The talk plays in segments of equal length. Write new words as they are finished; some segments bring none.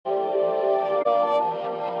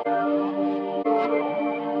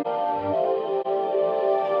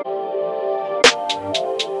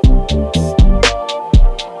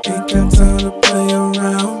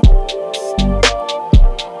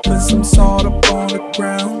the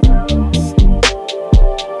ground.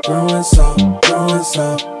 Growing so, growing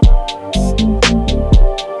so.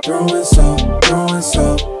 Growing so, growing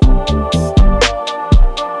so.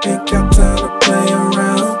 Ain't got time to play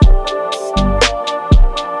around.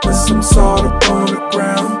 Put some salt up on the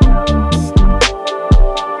ground.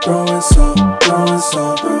 Growing so, growing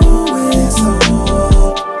so, growing so.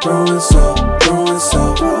 Growing so, growing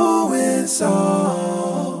so, growing so.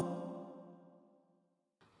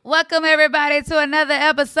 Welcome everybody to another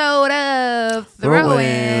episode of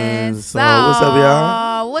Throwing So, what's up,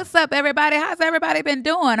 y'all? What's up, everybody? How's everybody been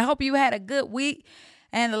doing? I hope you had a good week,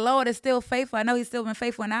 and the Lord is still faithful. I know He's still been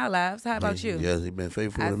faithful in our lives. How about you? Yes, He's been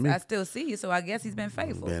faithful to me. I still see you, so I guess He's been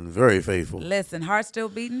faithful. Been very faithful. Listen, heart still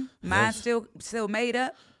beating, mind still made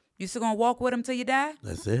up. You still gonna walk with Him till you die?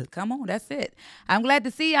 That's it. Come on, that's it. I'm glad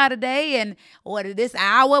to see y'all today, and this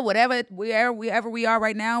hour, wherever we are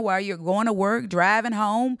right now, while you're going to work, driving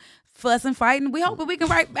home, fussing, fighting. We hope that we can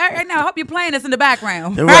right now. I hope you're playing this in the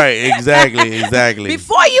background. Right, exactly.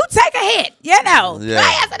 Before you take a hit, play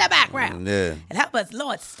us in the background. Yeah. And help us,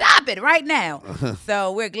 Lord, stop it right now.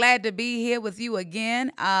 So we're glad to be here with you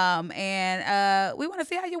again. And we want to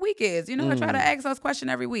see how your week is. You know, I try to ask those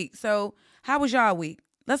questions every week. So how was y'all week?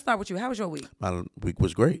 Let's start with you. How was your week? My week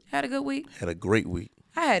was great. Had a good week? Had a great week.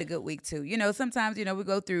 I had a good week too. You know, sometimes, we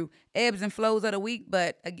go through ebbs and flows of the week,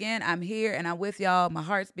 but again, I'm here and I'm with y'all. My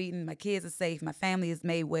heart's beating. My kids are safe. My family is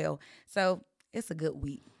made well. So it's a good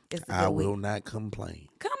week. I will not complain.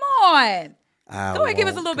 Come on. Go ahead, give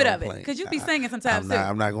us a little bit of it. Because you be singing sometimes too.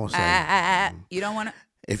 I'm not going to sing. You don't want to?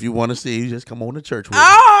 If you want to see, you just come on to church with me.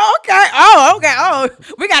 Oh, okay. Oh,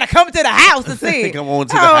 we got to come to the house to see it. Come on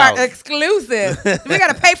to the house. Exclusive. We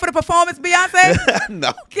got to pay for the performance, Beyonce?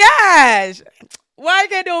 No. Gosh. Why you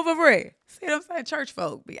can't do it for free? See what I'm saying? Church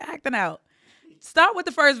folk be acting out. Start with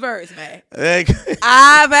the first verse, man.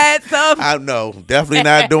 I've had some. No, definitely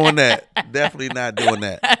not doing that. Definitely not doing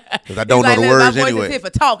that. Because I don't know the words my voice anyway. is here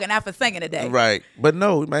for talking, not for singing today. Right. But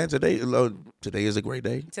no, man, today is a great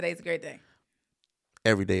day. Today's a great day.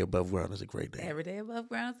 Every day above ground is a great day. Every day above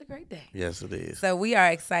ground is a great day. Yes, it is. So we are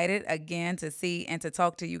excited again to see and to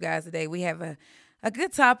talk to you guys today. We have a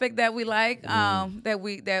good topic that we like, that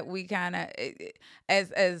we kind of,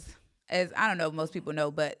 as I don't know if most people know,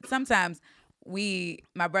 but sometimes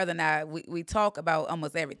my brother and I, we talk about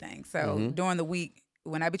almost everything. So during the week,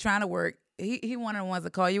 when I be trying to work, he one of the ones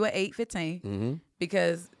that call you at 8:15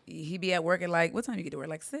 because he be at work at what time you get to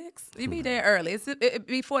work? 6? You be there early. It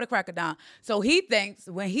before the crack of dawn. So he thinks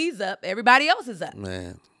when he's up, everybody else is up.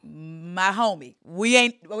 Man. My homie,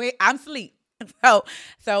 I'm asleep.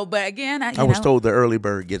 So, but again, I was told the early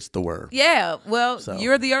bird gets the worm. Yeah, well, So,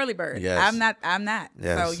 you're the early bird. yes. I'm not.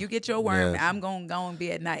 Yes. So you get your worm. Yes. I'm going to go and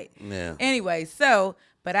be at night. Yeah. Anyway,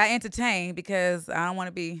 but I entertain because I don't want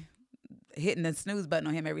to be hitting the snooze button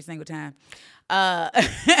on him every single time.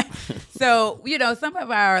 So, some of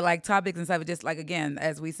our topics and stuff, just again,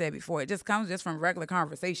 as we said before, it just comes just from regular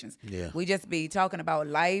conversations. Yeah. We just be talking about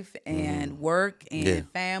life and work and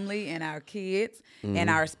family and our kids and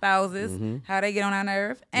our spouses, how they get on our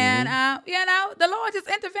nerve. And, the Lord just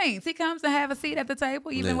intervenes. He comes to have a seat at the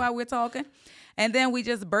table, even while we're talking. And then we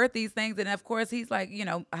just birth these things. And of course, he's like,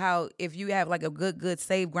 how if you have a good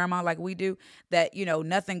saved grandma like we do, that,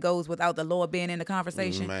 nothing goes without the Lord being in the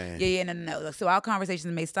conversation. Man. Yeah, no. So our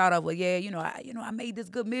conversations may start off with, I made this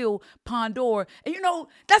good meal, Pandora. And,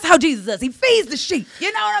 that's how Jesus does. He feeds the sheep.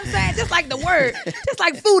 You know what I'm saying? Just like the word, just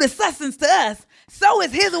like food is sustenance to us, so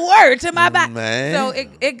is his word to my body. Man. So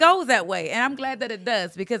it goes that way. And I'm glad that it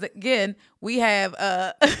does because, again, we have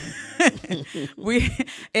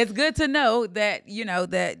it's good to know that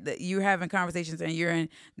that you're having conversations and you're in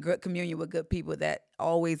good communion with good people that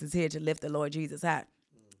always is here to lift the Lord Jesus high.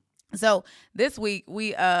 So this week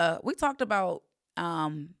we talked about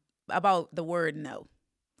the word no.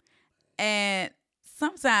 And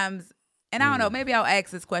sometimes, and I don't know, maybe I'll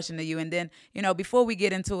ask this question to you. And then, before we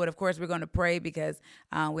get into it, of course, we're going to pray because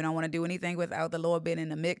we don't want to do anything without the Lord being in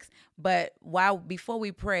the mix. But before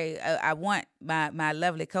we pray, I want my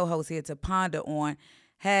lovely co-host here to ponder on,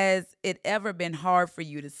 has it ever been hard for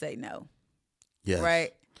you to say no? Yes.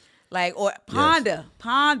 Right? Or ponder.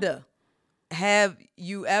 Has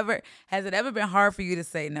it ever been hard for you to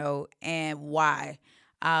say no, and why?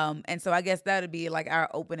 And so I guess that would be our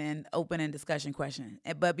opening discussion question.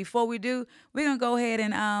 But before we do, we're going to go ahead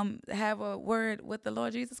and have a word with the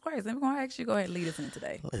Lord Jesus Christ. And we're going to actually go ahead and lead us in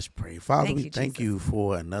today. Let's pray. Father, we thank Jesus. you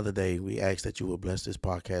for another day. We ask that you will bless this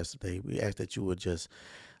podcast today. We ask that you would just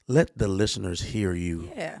let the listeners hear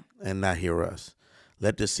you and not hear us.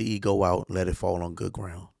 Let the seed go out. Let it fall on good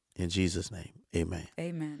ground. In Jesus' name, amen.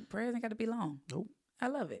 Amen. Prayers ain't got to be long. Nope. I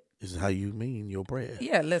love it. This is how you mean your prayer.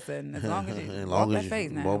 Yeah, listen, as long as you As walk long by as you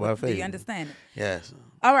faith now. walk by Do faith. you understand it? Yes.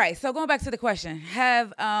 All right, so going back to the question, has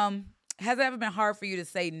it ever been hard for you to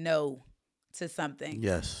say no to something?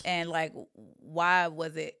 Yes. And like, why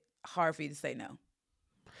was it hard for you to say no?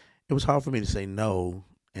 It was hard for me to say no,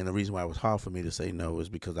 and the reason why it was hard for me to say no is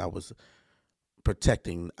because I was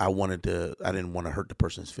protecting. I didn't want to hurt the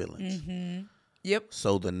person's feelings. Mm-hmm. Yep.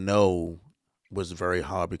 So the no was very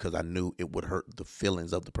hard because I knew it would hurt the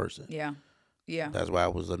feelings of the person. Yeah. Yeah. That's why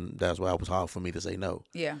it was hard for me to say no.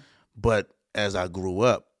 Yeah. But as I grew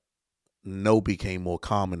up, no became more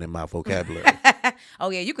common in my vocabulary. Oh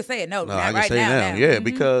yeah, you could say it no. No, I can right say now. now. Yeah,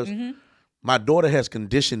 because my daughter has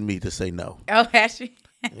conditioned me to say no. Oh, has she?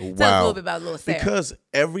 Tell us a little bit about little Sarah. Because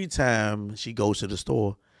every time she goes to the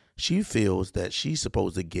store, she feels that she's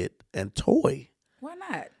supposed to get a toy. Why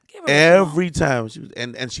not? Give her Every time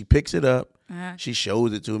and she picks it up, Uh-huh. she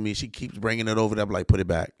shows it to me. She keeps bringing it over there. I'm like, put it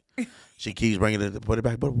back. She keeps bringing it, put it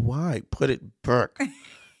back. But why? Put it back.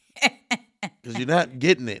 Because you're not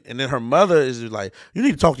getting it. And then her mother is just like, you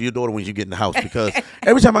need to talk to your daughter when you get in the house. Because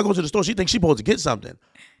every time I go to the store, she thinks she's supposed to get something.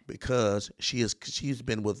 Because she's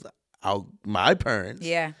been with my parents.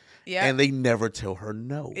 Yeah. Yeah. And they never tell her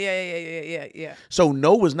no. Yeah. So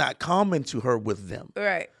no is not common to her with them.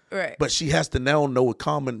 Right. But she has to now know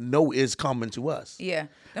no is common to us. Yeah.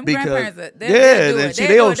 Them Because- grandparents, they'll yeah, do then it. see,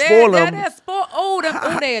 they'll spoil them. They'll spoil. Oh, they'll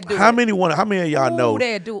do How it. many of y'all know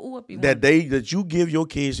They'll do it. Ooh, up you that want. that you give your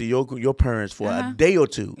kids to your parents for a day or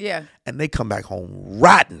two, Yeah. and they come back home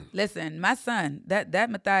rotten? Listen, my son, that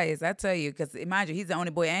Matthias, I tell you, because mind you, he's the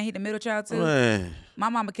only boy and he the middle child too. Man. My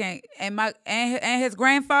mama can't, and his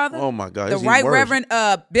grandfather. Oh my God, the it's Right even worse.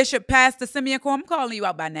 Reverend Bishop Pastor Simeon Corn. I'm calling you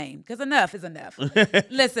out by name because enough is enough.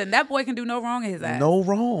 Listen, that boy can do no wrong in his eyes. No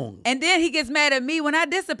wrong. And then he gets mad at me when I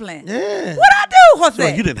discipline. Yeah. What I do, Jose?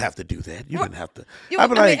 So you didn't have to do that. You didn't have to. I I'd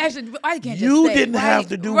be like, actually, I can't just you say, didn't right, have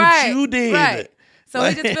to do right, what you did. Right. So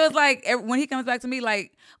Like- he just feels like when he comes back to me,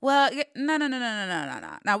 like, well, no.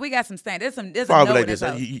 Now we got some standards. There's a Probably no like in this. this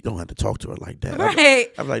house. You don't have to talk to her like that. Right.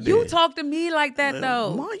 I'm like, you Dad, talk to me like that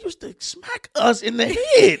though. Mom used to smack us in the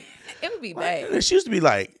head. It would be bad. She used to be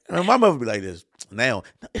like, my mother would be like this. Now,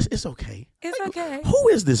 it's okay. It's Like, okay. Who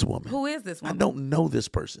is this woman? Who is this I one? don't know this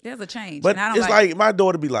person. There's a change. But and I don't it's like my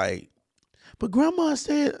daughter be like, but grandma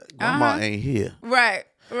said, grandma ain't here. Right.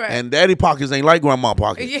 And daddy pockets ain't like grandma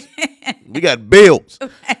pockets. We got bills.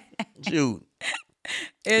 Shoot.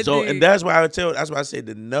 So, and that's why I said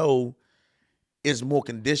the no is more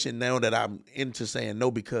conditioned now that I'm into saying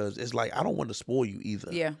no, because it's like, I don't want to spoil you either.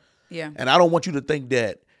 Yeah. And I don't want you to think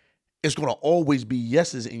that it's going to always be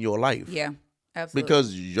yeses in your life. Yeah. Absolutely.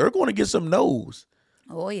 Because you're going to get some no's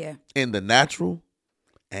Oh yeah. in the natural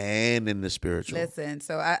and in the spiritual. Listen,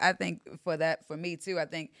 so I think for me too, I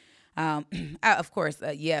think, of course,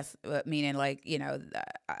 yes, meaning like,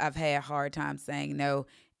 I've had a hard time saying no.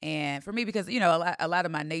 And for me, because, a lot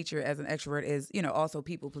of my nature as an extrovert is, also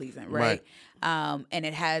people pleasing. Right. And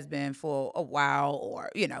it has been for a while, or,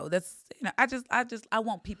 that's, I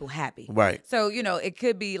want people happy. Right. So, it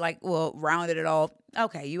could be like, well, rounded it off.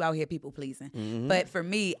 Okay, you out here people pleasing. Mm-hmm. But for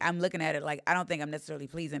me, I'm looking at it like, I don't think I'm necessarily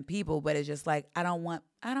pleasing people, but it's just like, I don't want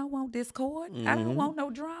discord. I don't want no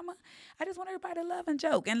drama. I just want everybody to love and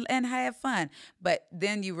joke and have fun. But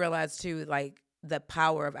then you realize too, like, the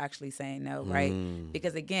power of actually saying no, right?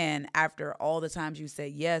 Because again, after all the times you say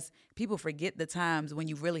yes, people forget the times when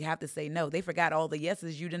you really have to say no. They forgot all the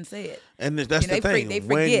yeses you didn't say it. And that's the thing. They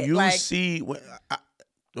when forget, you like, see,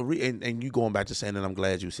 and you going back to saying that, I'm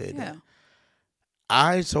glad you said yeah, that.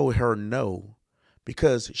 I told her no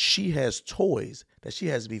because she has toys that she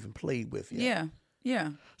hasn't even played with yet. yeah,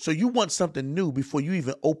 So you want something new before you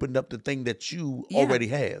even opened up the thing that you Yeah. already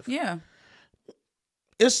have. yeah,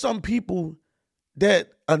 It's some people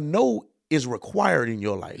that a no is required in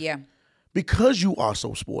your life. yeah, Because you are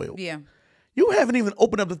so spoiled. yeah, You haven't even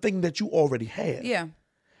opened up the thing that you already have. yeah.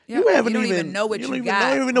 You haven't don't even know what you don't got.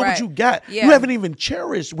 You don't even know Right. what you got. Yeah. You haven't even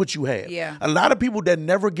cherished what you have. Yeah. A lot of people that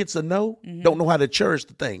never gets a no don't know how to cherish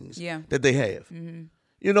the things Yeah. that they have. And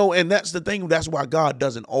that's the thing. That's why God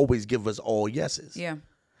doesn't always give us all yeses. Yeah.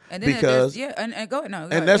 And then Because- and go ahead. No, go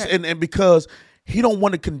And ahead. that's and because He don't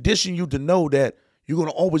want to condition you to know that you're going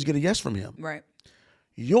to always get a yes from Him. right.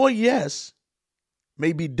 Your yes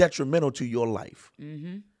may be detrimental to your life.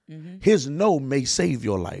 His no may save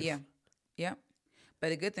your life. Yeah. Yeah. But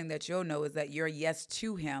the good thing that you'll know is that your yes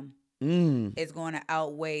to Him is going to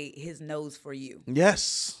outweigh his no's for you,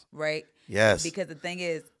 Yes. right? Yes. Because the thing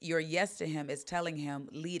is, your yes to him is telling him,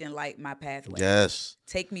 lead and light my pathway. Yes.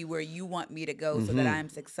 Take me where you want me to go so that I am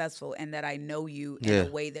successful and that I know you in Yeah. a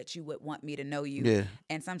way that you would want me to know you. Yeah.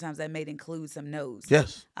 And sometimes that may include some no's.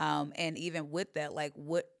 Yes. And even with that, like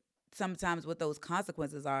sometimes what those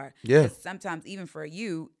consequences are. Yeah. Is sometimes even for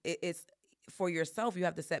you, it's for yourself, you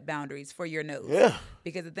have to set boundaries for your no's. Yeah.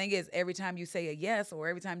 Because the thing is, every time you say a yes or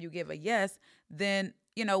every time you give a yes, then,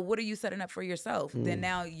 what are you setting up for yourself? Then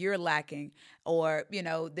now you're lacking, or,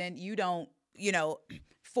 then you don't,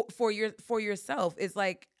 for yourself, it's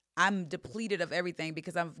like, I'm depleted of everything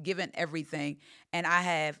because I've given everything and I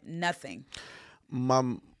have nothing.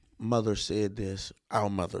 My mother said this. Our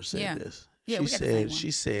mother said Yeah. this. Yeah, we got the same one.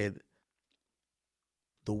 She said,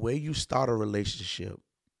 the way you start a relationship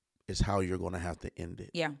is how you're going to have to end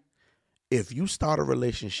it. Yeah. If you start a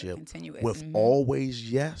relationship Continue it. with always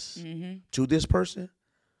yes to this person,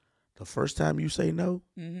 the first time you say no,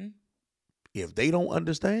 if they don't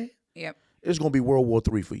understand, Yep. it's going to be World War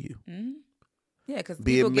III for you. Yeah, because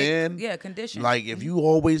Be people a man, get conditioned. Like if you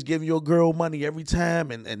always give your girl money every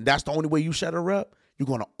time and that's the only way you shut her up, you're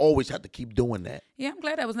going to always have to keep doing that. Yeah, I'm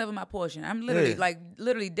glad that was never my portion. I'm literally Yeah.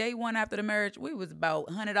 literally day one after the marriage, we was about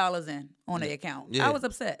 $100 in on the account. Yeah. I was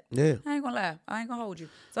upset. Yeah. I ain't gonna lie. I ain't gonna hold you.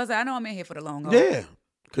 So I said, I know I'm in here for the long haul. Yeah.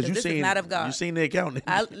 Because you this is seen, not of God. you seen the account.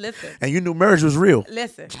 Listen. And you knew marriage was real.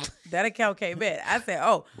 Listen, that account came in. I said,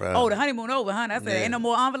 oh, Bruh. the honeymoon over, huh? I said, Yeah. ain't no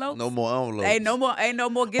more envelopes. No more envelopes. Ain't no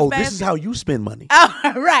more gift Oh, baskets. this is how you spend money.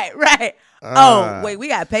 Oh, right. Ah. Oh, wait, we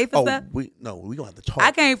got to pay for stuff? we going to have to talk.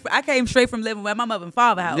 I came straight from living with my mother and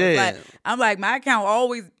father house. Yeah. Like, I'm like, my account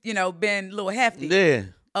always, been a little hefty. Yeah.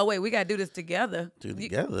 Oh, wait, we got to do this together.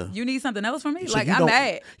 Together. You need something else from me? So like, you I'm don't-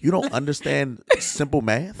 mad. You don't understand simple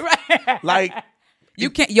math? Right. Like,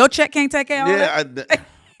 Your check can't take care of all that?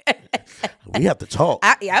 we have to talk.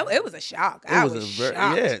 It was a shock. I was shocked.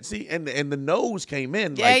 yeah. See, and the no's came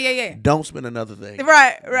in. Yeah, like, yeah. Don't spend another thing.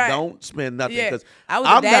 Right. Don't spend nothing. Yeah. 'Cause I was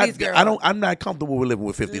a I'm daddy's not, girl. I'm not comfortable with living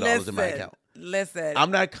with $50 in my account. Listen.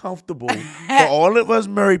 I'm not comfortable. For all of us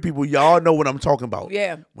married people, y'all know what I'm talking about.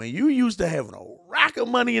 Yeah. When you used to having a rack of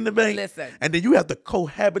money in the bank, Listen. and then you have to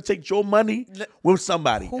cohabitate your money with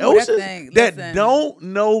somebody Who, else's that thing, that listen. don't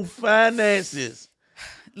know finances.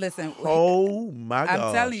 Listen. Oh my God!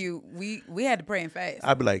 I'm telling you, we had to pray and fast.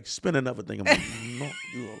 I'd be like, spend another thing. I'm like, no,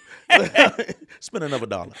 you won't. Spend another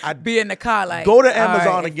 $1. I'd Be in the car like, go to all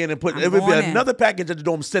Amazon right, again and put. I'm It would be going in. another package at the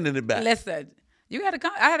door. I'm sending it back. Listen, I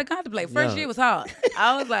had to contemplate. First Yeah. year was hard.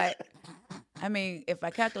 I was like, I mean, if I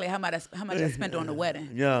calculate how much I spent on the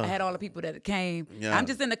wedding, Yeah. I had all the people that came. Yeah. I'm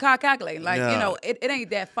just in the car calculating, like, Yeah. it ain't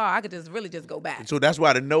that far. I could just really just go back. So that's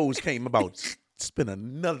why the nose came about. Spend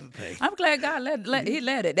another thing. I'm glad God he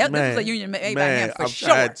led it. This was a union made by him for I'm sure.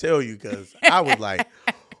 trying to tell you because I was like,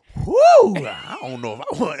 whoo, I don't know if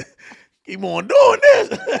I want to keep on doing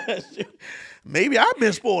this. Maybe I've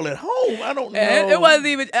been spoiled at home. I don't know. It wasn't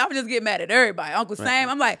even. I was just getting mad at everybody. Uncle Sam.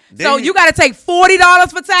 I'm like, Then so you- you got to take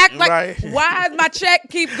 $40 for tax? Like, Right. why is my check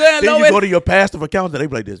keep going Then low? you go to your pastor for counseling. They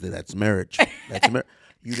be like, that's marriage. That's marriage.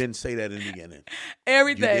 You didn't say that in the beginning.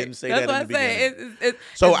 Everything. You didn't say That's that what in the I'm saying. beginning. It's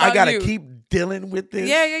So it's I about gotta you. keep dealing with this.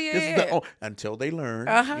 Yeah. This is until they learn. You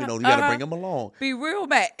gotta bring them along. Be real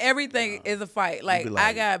bad. Everything is a fight. Like, be I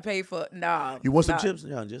like, gotta pay for. Nah. You want some nah. chips?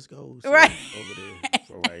 Yeah, just go sit Right. over there.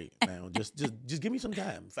 It's all right now. Just give me some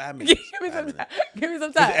time. 5 minutes. Give me 5 some minutes. time. Give me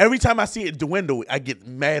some 'Cause time. every time I see it dwindle, I get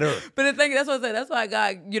madder. But the thing, that's what I said. That's why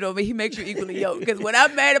God, he makes you equally yoked. Because when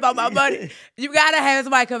I'm mad about my money, you gotta have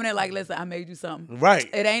somebody coming in like, listen, I made you something. Right.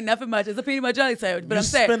 It ain't nothing much. It's a peanut butter jelly sandwich. But You I'm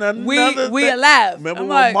saying, spend we another thing. alive. Remember I'm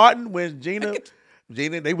when like, Martin, when Gina,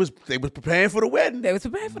 they was preparing for the wedding. They was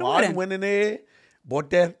preparing for the Martin wedding. went in there, bought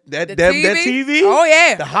that The TV. Oh,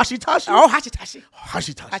 yeah. The Hashitashi. Oh, Hachitashi.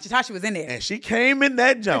 Hashitashi. Hachitashi was in there. And she came in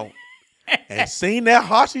that joint and seen that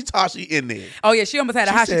Hashitashi in there. Oh, yeah. She almost had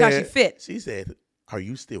a Hachitashi fit. She said, "Are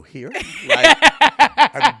you still here? Like,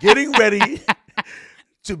 I'm getting ready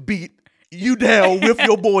to beat you down with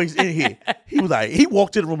your boys in here." He was like, he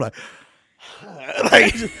walked in the room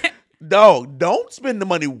like, dog, don't spend the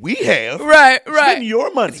money we have. Right. Spend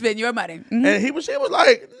your money. Spend your money. Mhm. And she was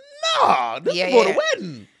like, nah, this Yeah, is for yeah. the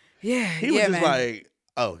wedding. Yeah. He was just like,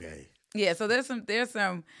 okay. Yeah, so there's some gotta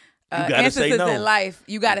say instances no. in life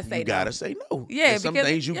you gotta say You gotta say no. Yeah, There's some because-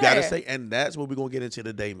 things you yeah. gotta say, and that's what we're gonna get into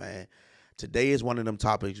today, man. Today is one of them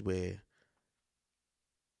topics where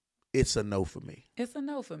it's a no for me. It's a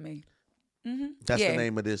no for me. Mm-hmm. That's yeah. the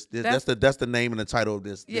name of this. That's the name and the title of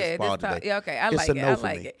this Yeah, pod this today. yeah, okay. I It's like a it. no I for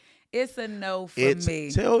like me. it. It's a no for It's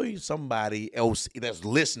me. tell you somebody else that's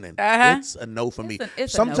listening. Uh-huh. It's a no for me.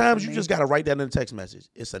 It's a no Sometimes for you me. just gotta write that in a text message.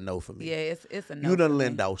 It's a no for me. Yeah, it's a no. You for done me.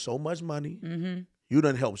 lend out so much money. You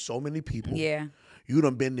done helped so many people. Yeah. You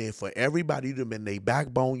done been there for everybody. You done been their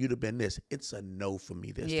backbone. You done been this. It's a no for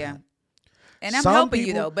me this Yeah. time. And I'm Some helping you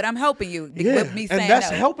people- though, but I'm helping you Yeah, with me saying and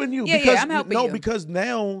that's no. helping you. Yeah, because, I'm helping no, you. because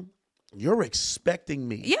now you're expecting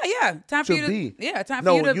me. Yeah. Time for to you to be. Yeah, time for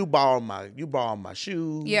No, you to you borrow my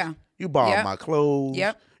shoes. Yeah. You borrow Yep. my clothes.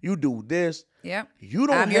 Yep. You do this. Yep. You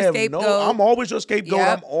don't I'm your have scapegoat. no. I'm always your scapegoat.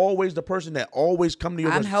 Yep. I'm always the person that always come to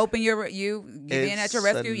your I'm rescue. helping you being at your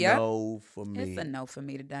rescue. It's a Yep. no for me. It's a no for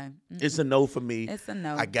me today. It's a no for me. It's a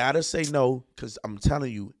no. I gotta say no because I'm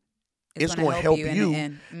telling you, it's gonna gonna help in the you,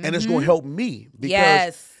 end. and it's gonna help me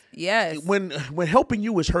because Yes. when helping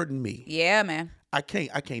you is hurting me, Yeah, man. I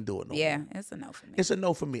can't do it no Yeah, more. it's a no for me. It's a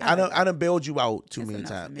no for me. I like I done bailed you out too It's a many no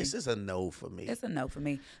for times. me. It's just a no for me. It's a no for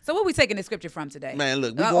me. So what we taking the scripture from today? Man,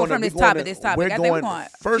 look, we're Oh, going from to, this we're going topic. to, This topic. We're I think going, we're going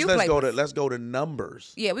first. few Let's places. go to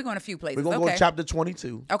Numbers. Yeah, we're going a few places. We're gonna okay. go to chapter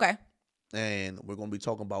 22, Okay. and we're gonna be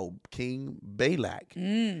talking about King Balak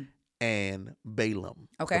and Balaam,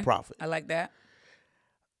 Okay. the prophet. I like that.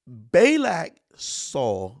 Balak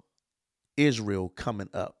saw Israel coming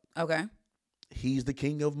up. Okay. He's the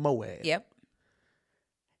king of Moab. Yep.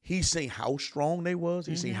 He seen how strong they was.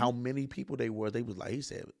 He Mm-hmm. seen how many people they were. They was like, he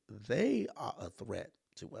said, they are a threat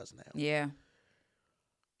to us now. Yeah.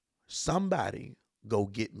 Somebody go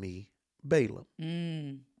get me Balaam.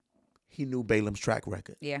 He knew Balaam's track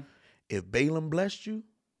record. Yeah. If Balaam blessed you,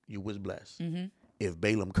 you was blessed. Mm-hmm. If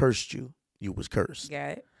Balaam cursed you, you was cursed.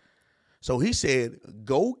 Got it. So he said,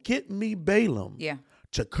 go get me Balaam Yeah.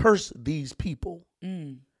 to curse these people.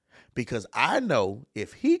 Because I know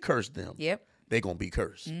if he cursed them, Yep. they're going to be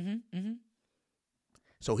cursed. Mm-hmm.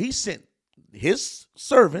 So he sent his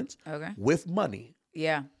servants Okay. with money.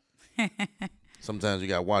 Yeah. Sometimes you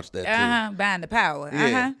got to watch that too. Buying the power.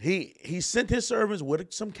 Yeah. He sent his servants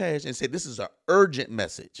with some cash and said, this is an urgent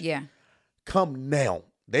message. Yeah. Come now.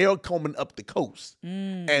 They are coming up the coast.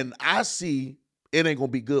 And I see it ain't going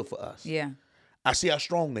to be good for us. Yeah. I see how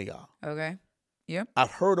strong they are. Okay. Yep.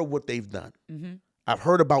 I've heard of what they've done. Mm-hmm. I've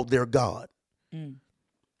heard about their God. Mm.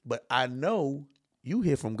 But I know you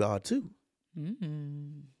hear from God too.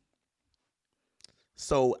 Mm-hmm.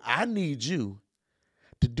 So I need you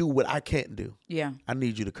to do what I can't do. Yeah. I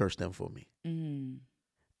need you to curse them for me. Mm.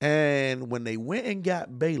 And when they went and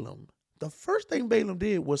got Balaam, the first thing Balaam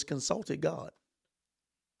did was consulted God.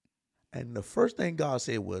 And the first thing God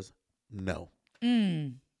said was, no,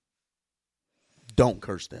 Mm. don't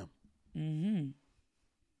curse them. Mm-hmm.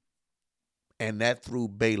 And that threw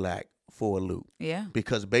Balak for a loop. Yeah.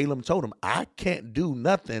 Because Balaam told him, I can't do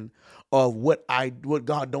nothing of what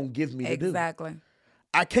God don't give me to do. Exactly.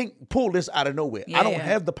 I can't pull this out of nowhere. Yeah, I don't yeah.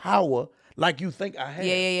 have the power like you think I have.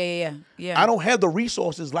 Yeah. I don't have the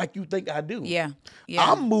resources like you think I do. Yeah.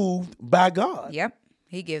 Yeah. I'm moved by God. Yep.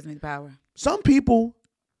 He gives me the power. Some people,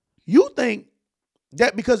 you think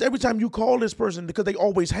that because every time you call this person, because they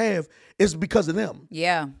always have, it's because of them.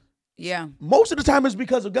 Yeah. Yeah. Most of the time it's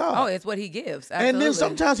because of God. Oh, it's what he gives. Absolutely. And then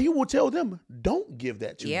sometimes he will tell them, don't give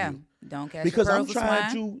that to Yeah. you. Don't catch Because the I'm pearls of trying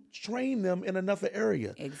swine. to train them in another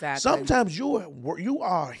area. Exactly. Sometimes you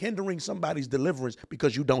are hindering somebody's deliverance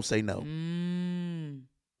because you don't say no.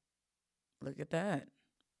 Look at that.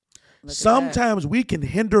 Look at Sometimes we can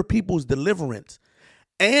hinder people's deliverance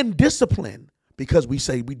and discipline because we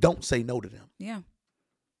don't say no to them. that. Yeah.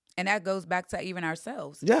 And that goes back to even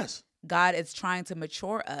ourselves. Yes. God is trying to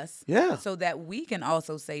mature us Yeah. so that we can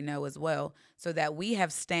also say no as well, so that we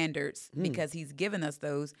have standards because he's given us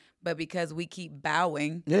those, but because we keep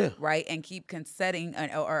bowing, Yeah. right, and keep conceding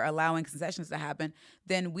or allowing concessions to happen,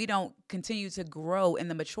 then we don't continue to grow in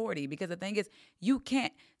the maturity. Because the thing is,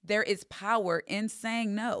 there is power in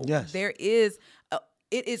saying no. Yes. There is,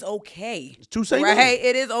 it is okay. To say no. right?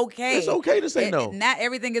 It is okay. It's okay to say no. Not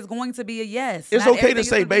everything is going to be a yes. It's Not okay to everything is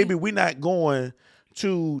say, gonna be- baby, we're not going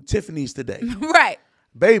to Tiffany's today. Right.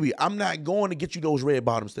 Baby, I'm not going to get you those red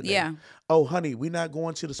bottoms today. Yeah. Oh, honey, we're not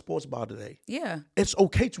going to the sports bar today. Yeah. It's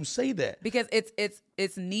okay to say that. Because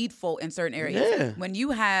it's needful in certain areas. Yeah. When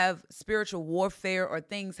you have spiritual warfare or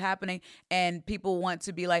things happening and people want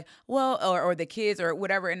to be like, well, or the kids or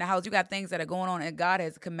whatever in the house, you got things that are going on and God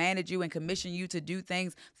has commanded you and commissioned you to do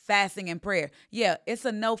things, fasting and prayer. Yeah, it's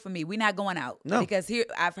a no for me. We're not going out. No. Because here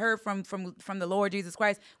I've heard from the Lord Jesus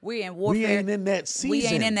Christ, we're in warfare. We ain't in that season. We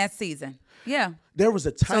ain't in that season. Yeah. There was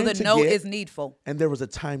a So time the to no get, is needful. and there was a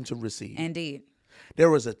time to receive. Indeed.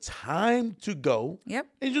 There is a time to go. Yep.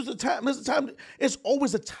 It's just a time. It's a time. It's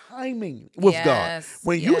always a timing with God. Yes,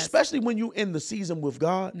 When you, yes. especially when you in the season with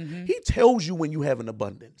God, He tells you when you have an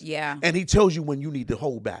abundance. Yeah. And He tells you when you need to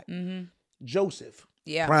hold back. Joseph,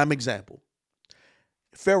 Yeah. prime example.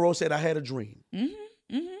 Pharaoh said, "I had a dream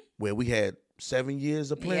where we had 7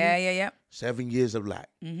 years of plenty, Yeah. 7 years of lack.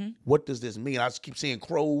 What does this mean? I just keep seeing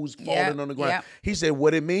crows falling Yep, on the ground." yep. He said,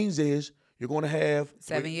 "What it means is you're going to have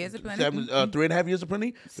 7 years of plenty. 3.5 years of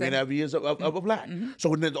plenty, 3.5 years of lack.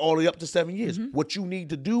 So then all the way up to 7 years. What you need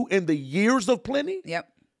to do in the years of plenty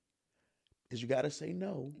Yep. is you got to say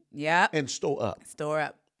no Yep. and store up. Store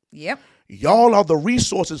up. Yep. Y'all are the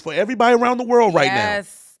resources for everybody around the world right now.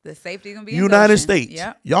 Yes. The safety gonna be in United Goshen. States.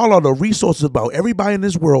 Yep. Y'all are the resources about everybody in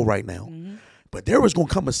this world right now. But there is going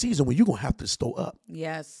to come a season when you're going to have to store up.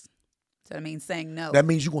 Yes. So that means saying no. That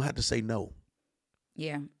means you're going to have to say no.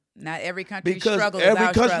 Yeah. Not every country Because struggles every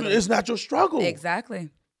without country struggle. is not your struggle. Exactly.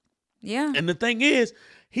 Yeah. And the thing is,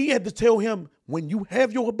 he had to tell him, when you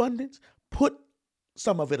have your abundance, put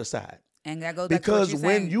some of it aside. And that goes back to what Because you're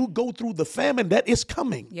when saying. you go through the famine that is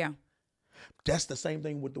coming, Yeah. that's the same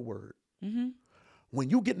thing with the word. When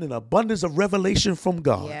you get an abundance of revelation from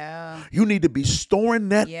God, Yeah. you need to be storing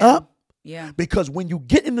that Yeah. up. Yeah. Because when you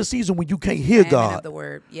get in the season when you can't hear Famine of God, the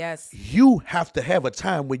word. Yes. you have to have a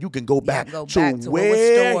time where you can go back, go to, back to what was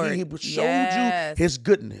where stored. He showed Yes. you His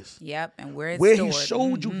goodness, Yep. And where it's where stored. He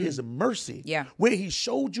showed you His mercy, Yeah. where He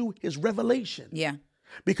showed you His revelation. Yeah.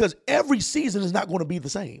 Because every season is not going to be the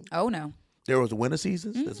same. Oh no. There was a winter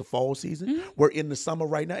season, there's a fall season, we're in the summer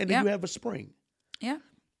right now, and then Yep. you have a spring. Yeah.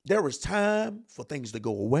 There is time for things to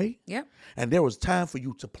go away, Yep. and there was time for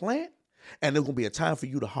you to plant, and there's going to be a time for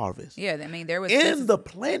you to harvest. Yeah. I mean, there was In seasons- the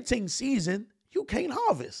planting season, you can't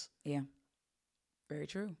harvest. Yeah. Very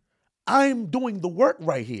true. I'm doing the work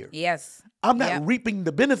right here. Yes. I'm not Yep. reaping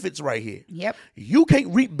the benefits right here. Yep. You can't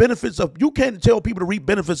reap benefits of. You can't tell people to reap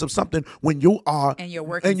benefits of something when you are And your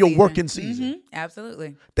working in your season. working season.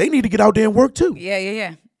 Absolutely. They need to get out there and work too.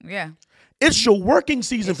 Yeah. It's your working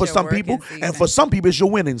season It's for your some working people, and season. for some people, it's your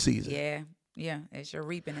winning season. Yeah. It's your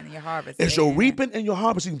reaping and your harvest. It's your Yeah. reaping and your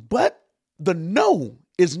harvesting. But the no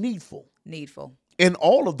is needful Needful. in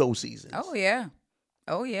all of those seasons. Oh yeah.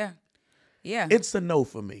 Yeah. It's a no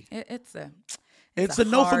for me. It's a It's a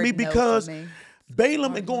no for hard me no because for me.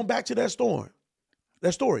 Balaam, and going back to that story,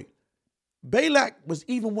 Balak was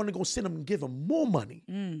even wanting to go send him and give him more money.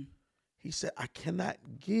 He said, "I cannot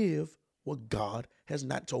give what God has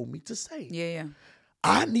not told me to say. Yeah.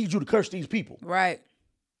 I need you to curse these people. Right.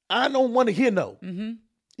 I don't want to hear no."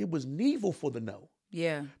 It was needful for the no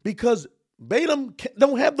Yeah. because Balaam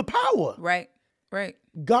don't have the power. Right.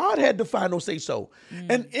 God had the final say so.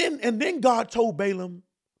 And then God told Balaam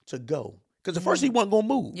to go. Because at first he wasn't going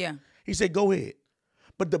to move. Yeah. He said, "Go ahead."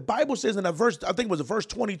 But the Bible says in that verse, I think it was verse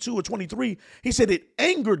 22 or 23, he said it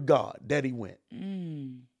angered God that he went.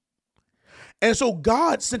 And so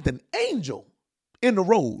God sent an angel in the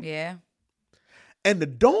road. Yeah. And the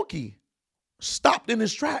donkey stopped in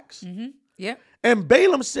his tracks. Yeah. And they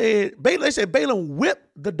said Balaam whipped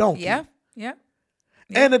the donkey. Yeah.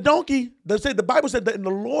 And the donkey, the Bible said that, and the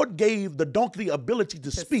Lord gave the donkey the ability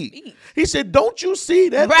to speak. speak. He said, "Don't you see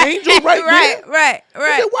that angel right there?" Right. He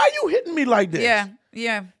said, "Why are you hitting me like this?"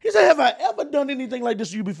 Yeah. He said, "Have I ever done anything like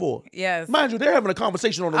this to you before?" Yes. Mind you, they're having a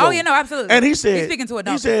conversation on the road. Oh, yeah, no, absolutely. And he said, He's speaking to a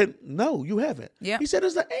donkey. He said, "No, you haven't." Yeah. He said,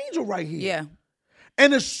 "There's an angel right here." Yeah.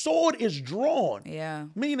 And his sword is drawn. Yeah.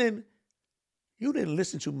 Meaning, you didn't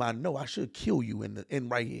listen to my no. I should kill you in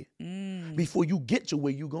right here before you get to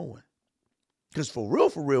where you going. Because for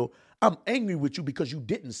real, I'm angry with you because you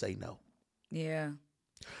didn't say no. Yeah.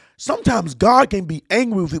 Sometimes God can be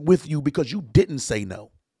angry with you because you didn't say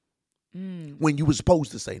no when you were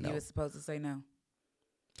supposed to say no. You were supposed to say no.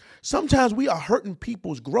 Sometimes we are hurting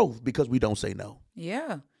people's growth because we don't say no.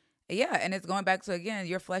 Yeah. Yeah. And it's going back to, again,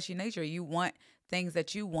 your fleshy nature. You want things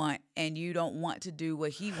that you want and you don't want to do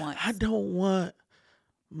what he wants. I don't want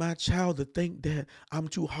my child to think that I'm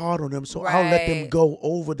too hard on them, so I'll let them Right. go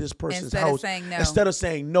over this person's Instead of house. saying no. Instead of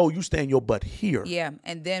saying no, you stand your butt here. Yeah.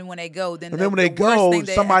 And then when they go, then And then when they go,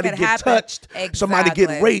 somebody get touched, somebody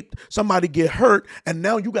get raped, somebody get hurt, and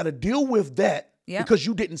now you got to deal with that Yep. because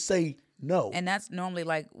you didn't say no. And that's normally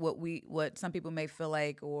like what some people may feel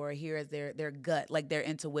like or hear as their gut, like their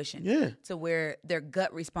intuition. Yeah. To where their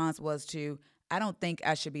gut response was to, I don't think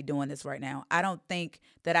I should be doing this right now. I don't think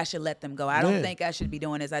that I should let them go. I don't Yeah. think I should be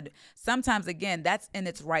doing this. Sometimes, again, that's in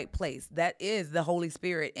its right place. That is the Holy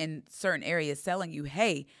Spirit in certain areas telling you,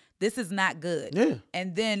 hey, this is not good. Yeah.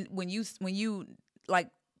 And then when you like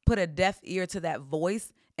put a deaf ear to that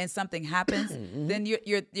voice and something happens, then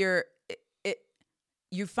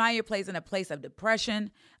you find your place in a place of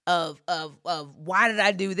depression, of why did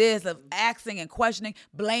I do this, of asking and questioning,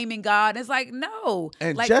 blaming God. It's like, no.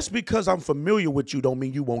 And like, just because I'm familiar with you don't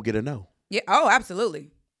mean you won't get a no. yeah, oh,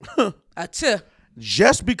 absolutely.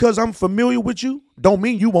 Just because I'm familiar with you don't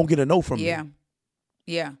mean you won't get a no from Yeah. me.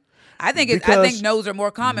 Yeah. I think Because no's are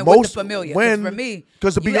more common with the familiar. 'Cause for me,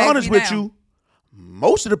 because to be you ask honest me with now. you,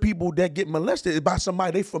 most of the people that get molested is by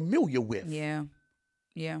somebody they familiar with. Yeah.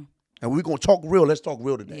 Yeah. And we're gonna talk real. Let's talk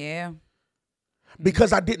real today. Yeah.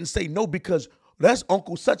 Because I didn't say no because that's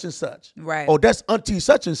Uncle such and such. Right. Or that's Auntie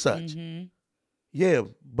such and such. Mm-hmm. Yeah,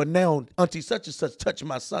 but now Auntie such and such touched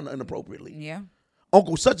my son inappropriately. Yeah.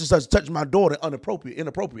 Uncle such and such touched my daughter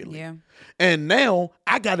inappropriately. Yeah. And now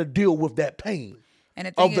I got to deal with that pain And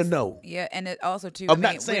the thing of the is, no. Yeah, and it also too. I'm I not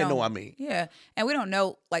mean, we saying no, don't- I mean. Yeah, and we don't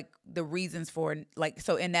know like the reasons for like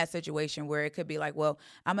so in that situation where it could be like, well,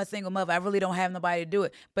 I'm a single mother, I really don't have nobody to do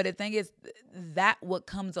it. But the thing is, that's what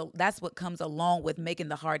comes along with making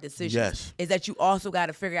the hard decisions. Yes. Is that you also got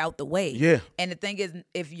to figure out the way. Yeah. And the thing is,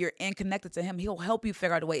 if you're connected to Him, He'll help you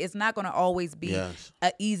figure out the way. It's not going to always be Yes.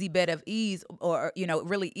 an easy bed of ease or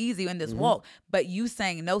really easy in this walk. But you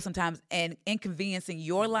saying no sometimes and inconveniencing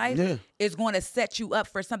your life Yeah. is going to set you up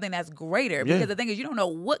for something that's greater. Yeah. Because the thing is, you don't know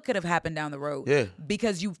what could have happened down the road. Yeah.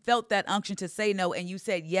 Because you felt that unction to say no and you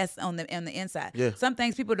said yes on the inside. Yeah. Some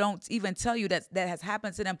things people don't even tell you that has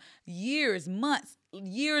happened to them years, months,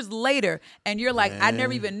 years later, and you're like, I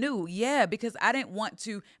never even knew. Yeah, because I didn't want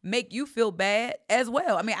to make you feel bad as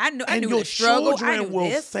well. I mean, I knew And your the struggle. I children knew will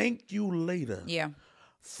this. thank you later Yeah.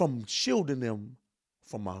 from shielding them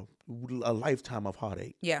from a lifetime of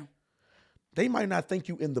heartache. Yeah. They might not thank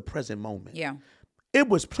you in the present moment. Yeah. It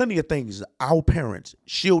was plenty of things our parents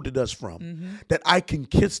shielded us from that I can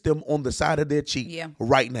kiss them on the side of their cheek Yeah.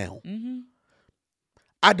 right now.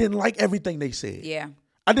 I didn't like everything they said. Yeah.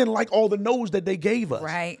 I didn't like all the no's that they gave us.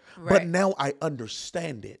 Right. But Right. now I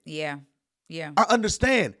understand it. Yeah. Yeah. I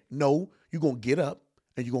understand. No, you're going to get up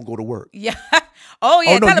and you're going to go to work. Yeah. Oh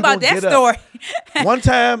yeah. no, Tell you about gonna that get up. story. One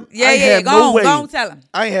time, Yeah, I yeah, had go no on, way. go on, tell 'em.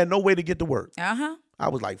 I had no way to get to work. Uh-huh. I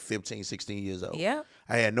was like 15, 16 years old. Yeah.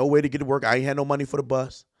 I had no way to get to work. I ain't had no money for the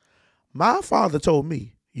bus. My father told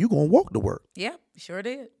me, you going to walk to work. Yeah, sure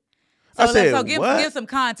did. I So, said, so give what? some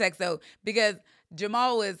context though, because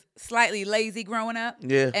Jamal was slightly lazy growing up.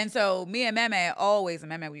 Yeah. And so me and Mama always, and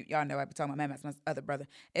Mama, y'all know I've been talking about Mama, that's my other brother,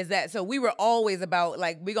 is that so we were always about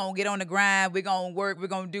like, we're going to get on the grind, we're going to work, we're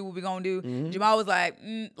going to do what we're going to do. Mm-hmm. Jamal was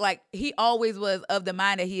like he always was of the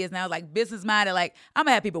mind that he is now, like business minded, like I'm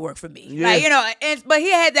going to have people work for me. Yeah. Like, but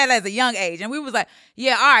he had that as a young age. And we was like,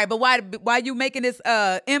 yeah, all right, but why you making this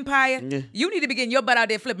empire? Yeah. You need to be getting your butt out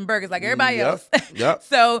there flipping burgers like everybody Yep. else. Yep.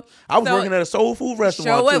 So I was so- working at a soul food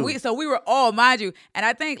restaurant too. so we were all, mind you, and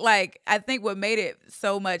I think what made it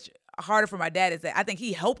so much harder for my dad is that I think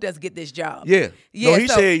he helped us get this job. Yeah. No, he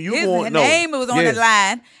said you his want- no. name was on Yeah. the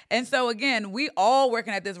line, and so again, we all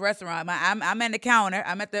working at this restaurant. I'm in the counter.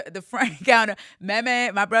 I'm at the front counter.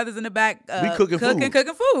 My brother's in the back. We cooking food.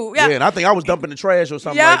 Cooking food. Yeah. Yeah. And I think I was dumping the trash or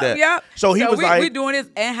something Yeah, like that. yeah. So he was we, like, we doing this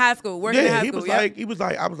in high school, working in yeah, high he school. was Yep.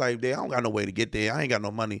 like, I was like, Dad, I don't got no way to get there. I ain't got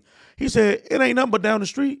no money. He said, it ain't nothing but down the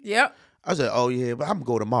street. Yep. I said, oh yeah, but I'm gonna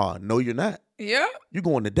go tomorrow. No, you're not. Yep. You're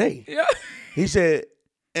going today. Yep. He said,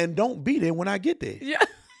 and don't be there when I get there. Yeah.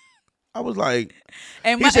 I was like,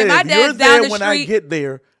 And he my, said, and my if you're dad's down there the when I street. get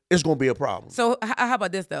there, it's gonna be a problem. So how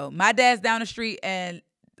about this though? My dad's down the street, and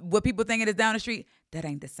what people thinking is down the street, that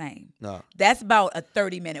ain't the same. No. That's about a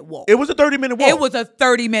 30-minute walk. It was a 30-minute walk. It was a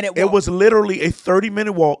 30-minute walk. It was literally a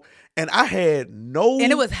 30-minute walk, and I had no. and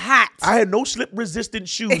it was hot. I had no slip-resistant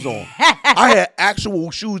shoes on. I had actual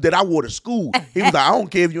shoes that I wore to school. He was like, I don't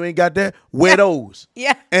care if you ain't got that. Wear those.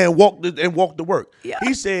 Yeah. And walk to work. Yeah.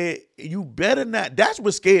 He said, you better not. That's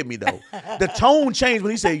what scared me, though. The tone changed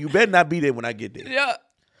when he said, you better not be there when I get there. Yeah.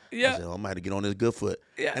 I Yeah. said, oh, I'm going to have to get on this good foot.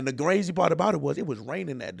 Yeah. And the crazy part about it was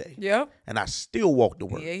raining that day. Yeah. And I still walked to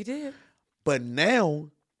work. Yeah, he did. But now,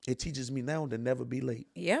 it teaches me now to never be late.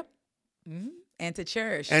 Yep. Hmm. And to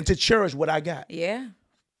cherish. And to cherish what I got. yeah.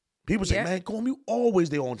 People say, Yeah. man, Coleman, you always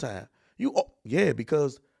there on time. Yeah,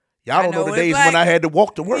 because I y'all don't know know the what it's days like. when I had to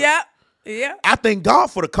walk to work. Yeah. Yeah. I thank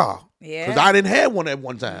God for the car. Yeah. Because I didn't have one at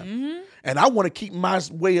one time. Mm-hmm. And I want to keep my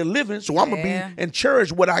way of living, so I'm going Yeah. to be and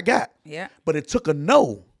cherish what I got. Yeah. But it took a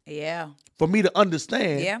no Yeah. for me to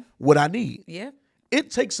understand Yeah. what I need. Yeah.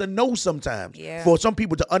 It takes a no sometimes Yeah. for some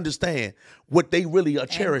people to understand what they really are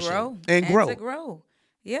cherishing And grow. to grow.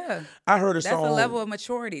 Yeah. I heard a That's song. a level of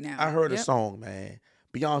maturity now. I heard a Yep. song, man.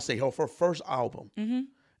 Beyonce, her first album. Mm-hmm.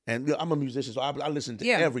 And I'm a musician, so I listen to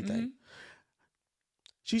Yeah, everything. mhm.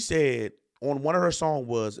 She said on one of her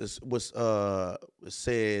songs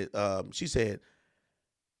she said,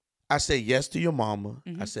 I say yes to your mama.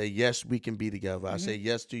 I say yes, we can be together. I say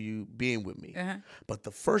yes to you being with me. But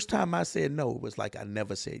the first time I said no, it was like I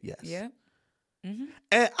never said yes. Yeah. And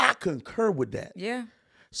I concur with that. Yeah.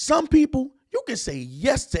 Some people, you can say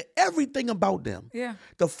yes to everything about them. Yeah.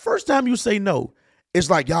 The first time you say no, it's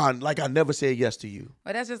like, y'all, like I never said yes to you.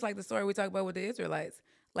 But that's just like the story we talk about with the Israelites.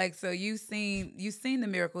 Like, so you seen the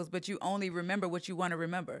miracles, but you only remember what you want to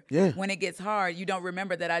remember. Yeah. When it gets hard, you don't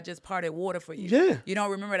remember that I just parted water for you. Yeah. You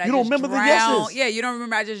don't remember that You I don't just remember the drowned. yeses. Yeah, you don't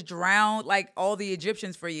remember I just drowned like all the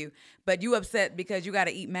Egyptians for you. But you upset because you got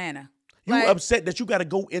to eat manna. You Like, upset that you got to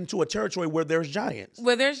go into a territory where there's giants.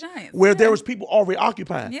 where there's giants. Where Yeah. there was people already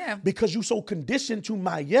occupying. Yeah. Because you so conditioned to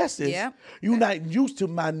my yeses, Yeah. you're not used to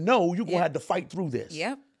my no, you're going to Yeah. have to fight through this.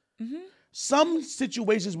 Yep. Some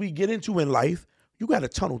situations we get into in life, you got to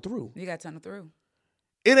tunnel through. You got to tunnel through.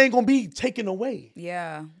 It ain't going to be taken away.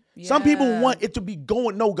 Yeah. Some people Yeah. want it to be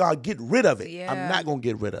going, no, God, get rid of it. Yeah. I'm not going to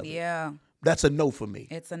get rid of it. Yeah. That's a no for me.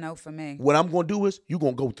 It's a no for me. What I'm going to do is you're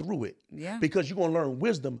going to go through it. Yeah. Because you're going to learn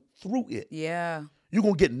wisdom through it. Yeah. You're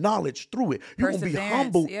going to get knowledge through it. You're going to be Perseverance,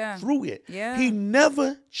 humble yeah. through it. Yeah. He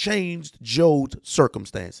never changed Job's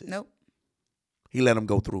circumstances. Nope. He let him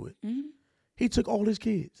go through it. Mm-hmm. He took all his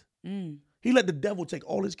kids. Mm. He let the devil take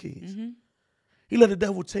all his kids. Mm-hmm. He let the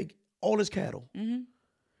devil take all his cattle. Mm-hmm.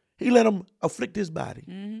 He let him afflict his body.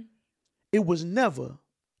 Mm-hmm. It was never,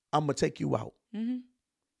 I'm going to take you out. Mm-hmm.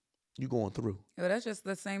 You're going through. Well, that's just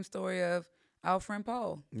the same story of our friend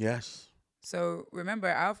Paul. Yes. So remember,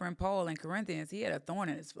 our friend Paul in Corinthians, he had a thorn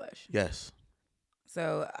in his flesh. Yes.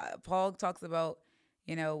 So Paul talks about,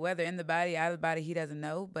 whether in the body, out of the body, he doesn't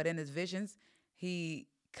know. But in his visions, he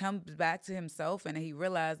comes back to himself and he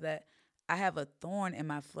realized that I have a thorn in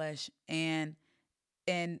my flesh, and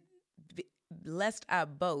lest I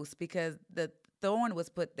boast, because the thorn was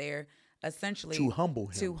put there essentially To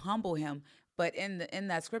humble him. But in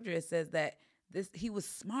that scripture, it says that he was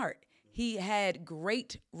smart. He had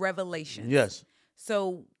great revelation. Yes.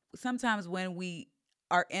 So sometimes when we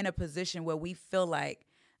are in a position where we feel like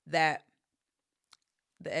that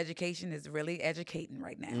the education is really educating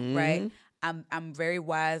right now, right? I'm very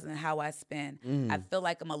wise in how I spend. I feel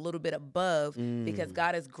like I'm a little bit above because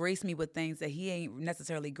God has graced me with things that He ain't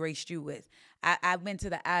necessarily graced you with. I've been to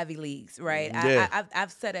the Ivy Leagues, right? Yeah.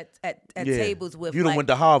 I've sat at tables with You done went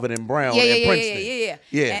to Harvard and Brown and Princeton.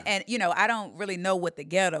 yeah. And I don't really know what the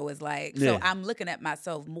ghetto is like, so Yeah. I'm looking at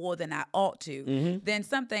myself more than I ought to. Then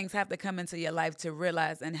some things have to come into your life to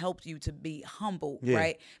realize and help you to be humble, Yeah.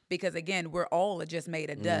 right? Because again, we're all just made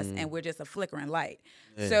of dust, and we're just a flickering light.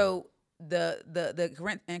 So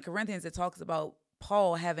in Corinthians, it talks about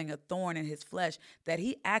Paul having a thorn in his flesh that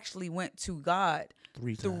he actually went to God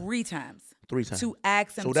three times to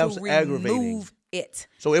ask him So that was to aggravating. remove it.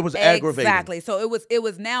 So it was aggravating. Exactly. So it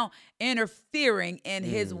was now interfering in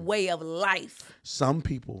his way of life. Some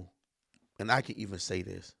people, and I can even say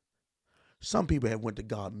this, some people have went to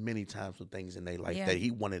God many times with things in their life Yeah.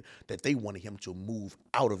 that they wanted him to move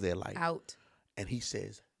out of their life. Out. And he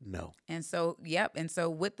says no. And so, yep. And so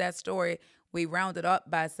with that story, we rounded off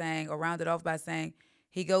by saying,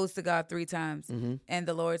 he goes to God 3 times. And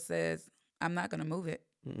the Lord says, I'm not going to move it.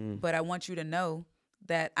 But I want you to know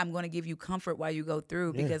that I'm going to give you comfort while you go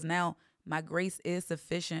through, because now my grace is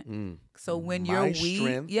sufficient. So when My you're weak,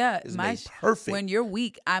 strength is made perfect. when you're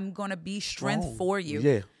weak, I'm going to be strength Strong. for you.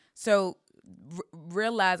 Yeah. So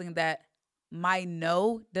realizing that my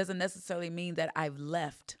no doesn't necessarily mean that I've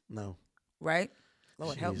left. No. Right?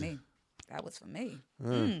 Lord, help Jesus. me. That was for me.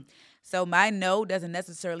 So my no doesn't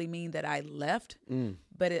necessarily mean that I left,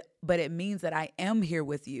 but it means that I am here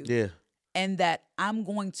with you. Yeah. And that I'm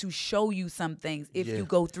going to show you some things if Yeah. you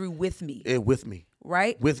go through with me. Yeah, with me.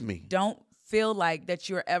 Right? With me. Don't feel like that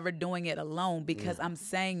you're ever doing it alone, because I'm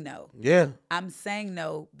saying no. Yeah. I'm saying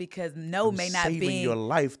no because no I'm may not saving be your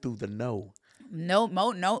life through the no.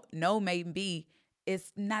 no may be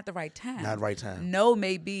it's not the right time. Not right time. No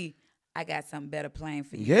may be I got something better planned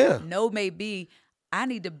for you. Yeah. No may be I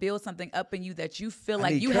need to build something up in you that you feel I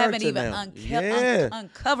like need you haven't character even now. Yeah.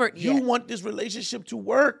 uncovered You yet. want this relationship to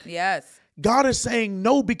work. Yes. God is saying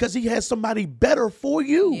no because he has somebody better for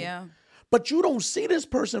you. Yeah. But you don't see this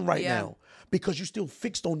person right Yeah. now because you're still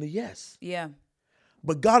fixed on the yes. Yeah.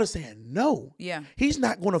 But God is saying no. Yeah. He's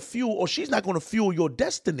not going to fuel, or she's not going to fuel your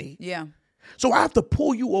destiny. Yeah. So I have to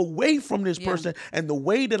pull you away from this Yeah. person. And the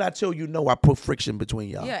way that I tell you no, I put friction between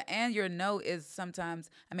y'all. Yeah, and your no is sometimes.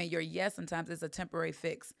 I mean, your yes sometimes is a temporary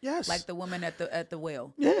fix. Yes. like the woman at the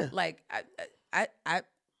well. Yeah. like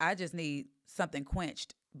I just need something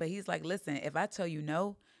quenched. But he's like, listen, if I tell you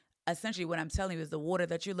no, essentially what I'm telling you is the water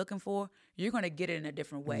that you're looking for, you're going to get it in a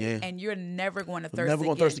different way. Yeah. And you're never going to thirst Never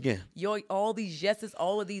gonna thirst again. All these yeses,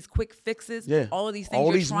 all of these quick fixes, Yeah. all of these things All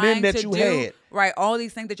you're these trying men that to you do, had. right? All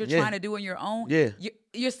these things that you're Yeah. trying to do on your own. Yeah.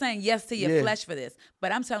 You're saying yes to your Yeah. flesh for this.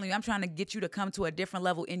 But I'm telling you, I'm trying to get you to come to a different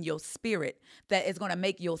level in your spirit that is going to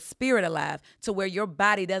make your spirit alive to where your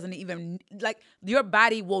body doesn't even, like, your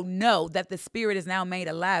body will know that the spirit is now made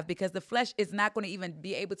alive because the flesh is not going to even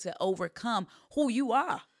be able to overcome who you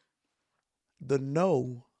are. The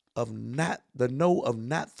no of not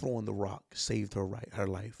throwing the rock saved her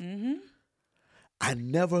life. Mm-hmm. I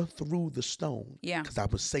never threw the stone Yeah. because I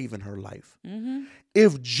was saving her life. Mm-hmm.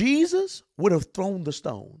 If Jesus would have thrown the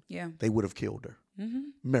stone, Yeah. they would have killed her. Mm-hmm.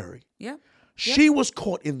 Mary. Yep. She was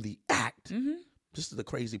caught in the act. Mm-hmm. This is the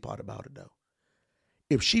crazy part about it, though.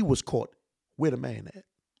 If she was caught, where the man at?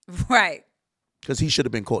 Right. Because he should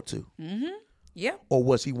have been caught too. Mm-hmm. Yep. Or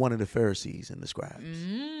was he one of the Pharisees and the scribes?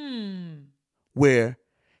 Mm-hmm. Where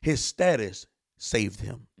his status saved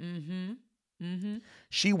him. Mm-hmm. Mm-hmm.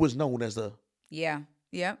 She was known as a Yeah.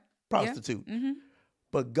 Yep. prostitute. Yep. Mm-hmm.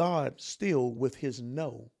 But God still, with his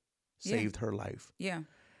no, Yeah. saved her life. Yeah.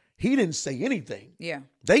 He didn't say anything. Yeah.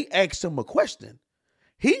 They asked him a question.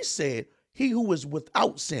 He said, he who is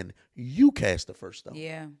without sin, you cast the first stone.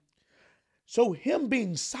 Yeah. So him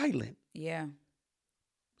being silent Yeah.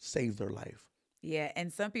 saved her life. Yeah.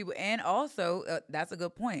 And some people, and also, that's a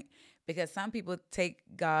good point because some people take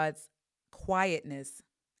God's quietness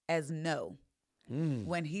as no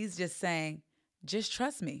when he's just saying, just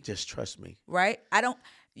trust me. Just trust me. Right?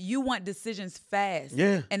 You want decisions fast.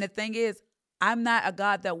 Yeah. And the thing is, I'm not a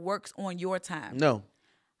God that works on your time. No.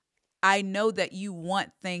 I know that you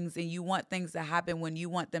want things and you want things to happen when you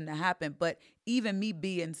want them to happen. But even me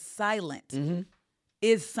being silent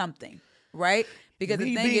is something, right? Because Me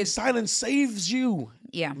the thing being is, silent saves you.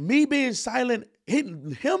 yeah, Me being silent,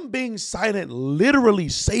 him being silent literally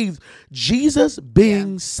saved. Jesus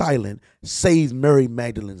being silent saved Mary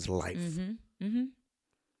Magdalene's life.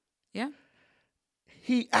 yeah,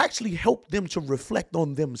 He actually helped them to reflect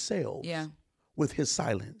on themselves yeah, with his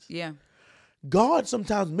silence. yeah. God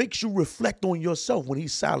sometimes makes you reflect on yourself when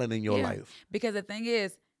he's silent in your Yeah. life. Because the thing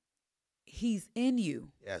is, he's in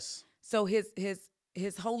you. Yes. So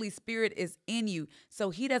his Holy Spirit is in you.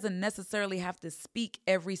 So he doesn't necessarily have to speak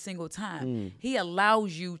every single time. He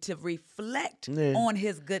allows you to reflect Yeah. on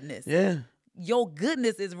his goodness. Yeah. Your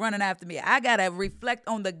goodness is running after me. I got to reflect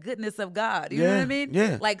on the goodness of God. You know what Yeah, I mean?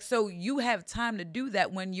 yeah. Like, so you have time to do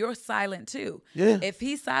that when you're silent too. Yeah. If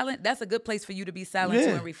he's silent, that's a good place for you to be silent too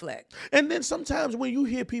Yeah. and reflect. And then sometimes when you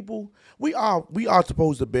hear people, we are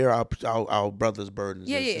supposed to bear our brothers' burdens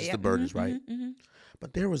Yeah, and yeah, sister yeah. burdens, right?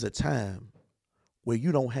 But there was a time where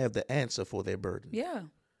you don't have the answer for their burden. Yeah.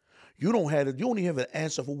 You don't even have an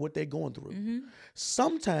answer for what they're going through.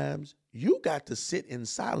 Sometimes you got to sit in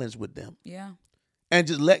silence with them Yeah. and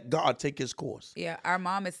just let God take his course. Yeah. Our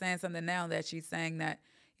mom is saying something now that she's saying that,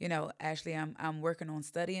 Ashley, I'm working on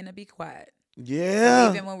studying to be quiet. Yeah.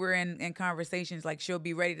 Even when we're in conversations, like she'll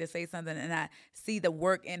be ready to say something and I see the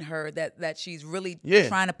work in her that she's really Yeah.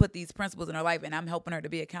 trying to put these principles in her life and I'm helping her to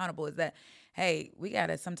be accountable is that, hey, we got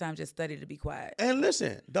to sometimes just study to be quiet. And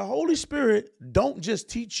listen, the Holy Spirit don't just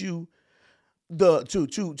teach you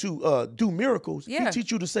to do miracles. Yeah. He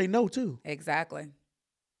teach you to say no too. Exactly.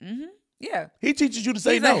 Yeah. He teaches you to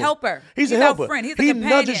say He's no. a helper. He's a He's our helper. friend. He's a he companion.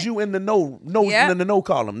 nudges you in the no Yep. in the no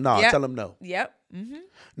column. Nah, Yep. tell him no. Yep.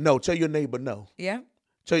 No, tell your neighbor no. Yeah.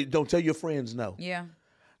 Don't tell your friends no. Yeah.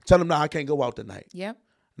 Tell them no, I can't go out tonight. Yep.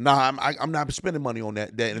 Nah, I'm not spending money on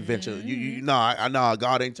that adventure. Nah,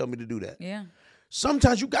 God ain't tell me to do that. Yeah.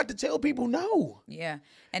 Sometimes you got to tell people no. Yeah.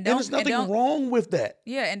 And there's nothing wrong with that.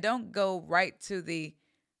 Yeah, and don't go right to the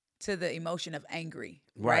emotion of angry,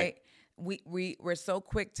 Right. right? We're so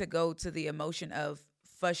quick to go to the emotion of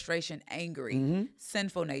frustration, angry, Mm-hmm.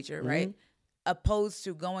 sinful nature, right? Opposed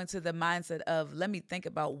to going to the mindset of, let me think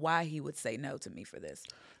about why he would say no to me for this.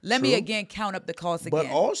 Let me True. again count up the cost But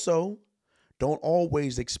again. also, don't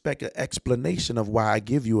always expect an explanation of why I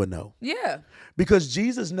give you a no. Yeah. Because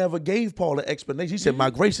Jesus never gave Paul an explanation. He said,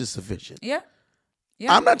 my grace is sufficient. Yeah.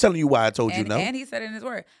 Yeah. I'm not telling you why I told you and, no. and he said in his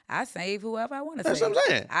word, I save whoever I want to save. That's what I'm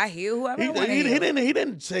saying. I heal whoever He, I want to he, heal. he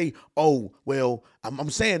didn't say, oh, well, I'm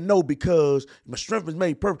saying no because my strength is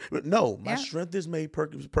made perfect. No, my Yeah. strength is made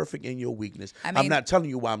perfect in your weakness. I I'm mean, not telling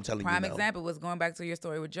you why I'm telling you Prime no. example was going back to your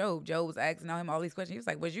story with Job. Job was asking him all these questions. He was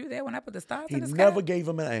like, was you there when I put the stars He in the sky? never gave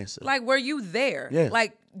him an answer. Like, were you there? Yeah.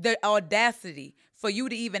 Like, the audacity for you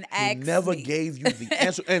to even ask He never me. gave you the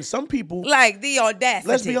answer. And some people, Like, the audacity.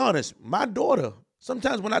 let's be honest, my daughter,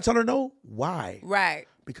 sometimes when I tell her no, why? Right.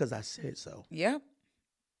 Because I said so. Yep.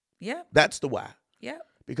 Yep. That's the why. Yep.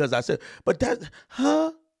 because I said, but that,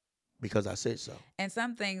 huh? Because I said so. And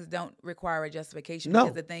some things don't require a justification. No.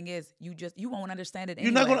 Because the thing is, you won't understand it anyway.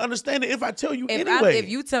 You're not going to understand it if I tell you If anyway. if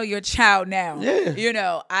you tell your child now,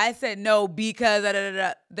 Yeah. I said no because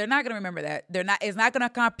they're not gonna remember that. They're not. It's not gonna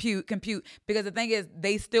compute because the thing is,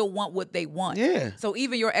 they still want what they want. Yeah. So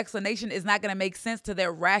even your explanation is not gonna make sense to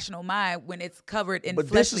their rational mind when it's covered in But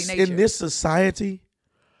fleshly nature. in this society,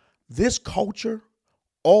 this culture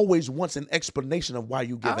always wants an explanation of why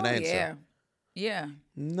you give an answer. Yeah.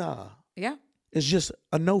 Nah, Yeah. it's just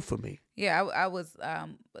a no for me. Yeah, I was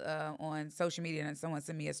on social media and someone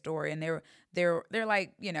sent me a story and they're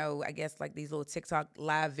like, I guess like these little TikTok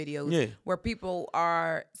live videos where people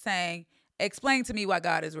are saying, explain to me why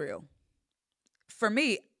God is real. For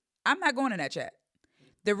me, I'm not going in that chat.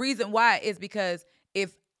 The reason why is because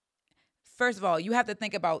first of all, you have to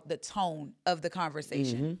think about the tone of the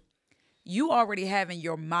conversation. Mm-hmm. You already have in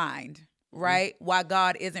your mind, right, why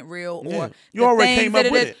God isn't real or you already came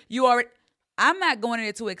up with it. You already. I'm not going in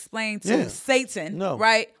there to explain to Satan,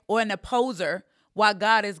 right, or an opposer why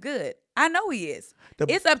God is good. I know He is.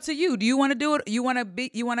 It's up to you. Do you want to do it? You want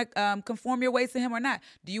to conform your ways to Him or not?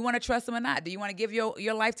 Do you want to trust Him or not? Do you want to give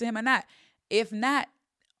your life to Him or not? If not,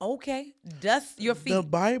 okay, dust your feet. The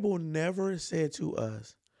Bible never said to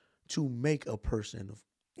us to make a person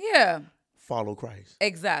follow Christ.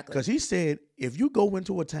 Exactly. Because He said, if you go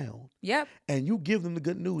into a town and you give them the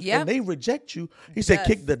good news and they reject you, He said,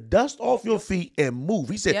 kick the dust off your feet and move.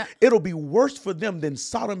 He said, it'll be worse for them than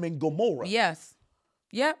Sodom and Gomorrah. Yes.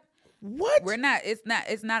 Yep. What?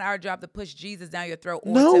 It's not our job to push Jesus down your throat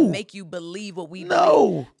or to make you believe what we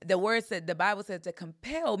believe. The Bible said to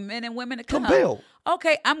compel men and women to come. Compel.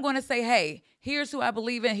 Okay, I'm going to say, hey, here's who I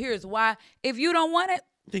believe in. Here's why. If you don't want it,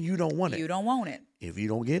 then you don't want it. You don't want it. If you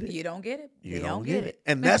don't get it, you don't get it. You don't get it.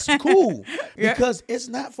 And that's cool because it's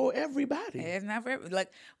not for everybody. It's not for everybody.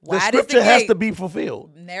 Like, the scripture has to be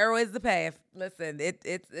fulfilled. Narrow is the path. Listen,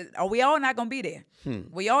 are we all not going to be there?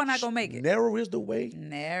 We all not going to make it. Narrow is the way.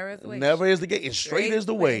 Narrow is the way. Never is the gate. And straight is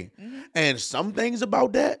the way. Mm-hmm. And some things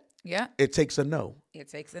about that, it takes a no. It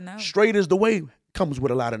takes a no. Straight is the way comes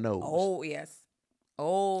with a lot of no's. Oh, yes.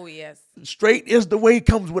 Oh, yes. Straight is the way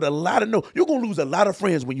comes with a lot of no. You're going to lose a lot of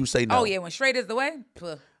friends when you say no. Oh, yeah. When straight is the way,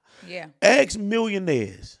 yeah. Ask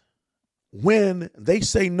millionaires, when they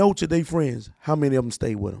say no to their friends, how many of them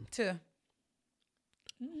stay with them? 2.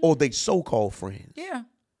 Or they so-called friends. Yeah.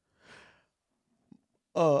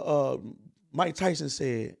 Mike Tyson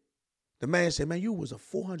said, the man said, man, you was a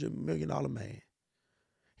 $400 million man.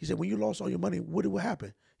 He said, when you lost all your money, what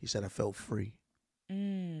happened? He said, I felt free.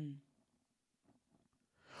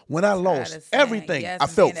 When I lost everything, I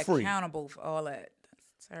felt free. Accountable for all that.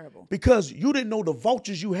 That's terrible. Because you didn't know the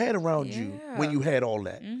vultures you had around you when you had all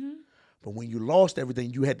that. Mm-hmm. But when you lost everything,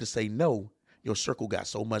 you had to say no. Your circle got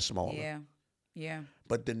so much smaller. Yeah. Yeah.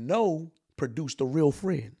 But the no produced the real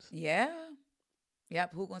friends. Yeah.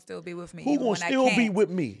 Yep. Who gonna still be with me? Who gonna still be with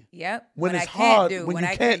me? Yep. When it's I hard, do, when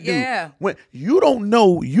you can't do. Yeah. When you don't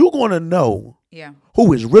know, you're gonna know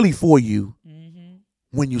who is really for you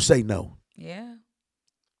when you say no. Yeah.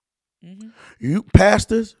 Mm-hmm. You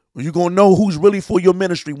pastors, you're gonna know who's really for your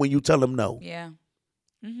ministry when you tell them no. Yeah.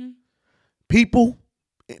 Mm-hmm. People,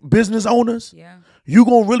 business owners, you're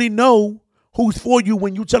gonna really know who's for you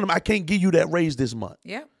when you tell them I can't give you that raise this month.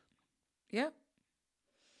 Yep. Yep.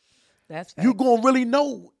 That's you're gonna really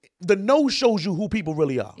know. The no shows you who people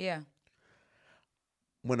really are. Yeah.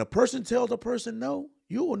 When a person tells a person no,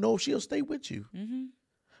 you will know if she'll stay with you. Mm-hmm.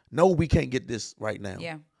 No, we can't get this right now.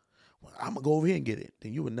 Yeah. Well, I'm gonna go over here and get it.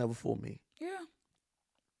 Then you would never fool me. Yeah.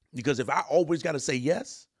 Because if I always gotta say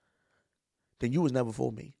yes, then you was never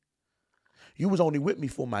for me. You was only with me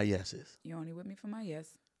for my yeses. You only with me for my yes.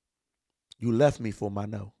 You left me for my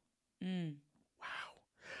no. Mm. Wow.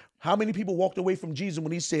 How many people walked away from Jesus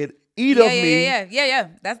when he said, eat of me? Yeah.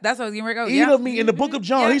 That's what I was going to go. Eat of me. In the book of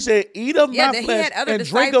John, he said, eat of my flesh and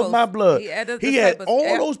drink of my blood. He had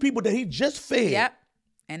all those people that he just fed. Yep.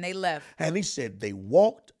 And they left. And he said they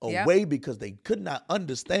walked away because they could not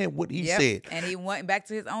understand what he said. And he went back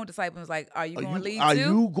to his own disciples and was like, are you going to leave too? Are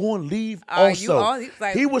you going to leave also?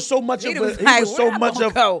 He was so much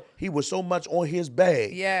on his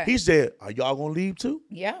bag. Yeah. He said, are y'all going to leave too?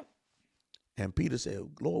 Yeah. And Peter said,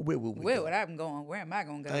 Lord, where will we go? Where I'm going? Where am I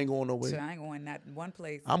going to go? I ain't going nowhere. So I ain't going not one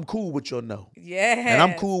place. I'm cool with your no. Yeah. And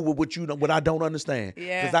I'm cool with what I don't understand.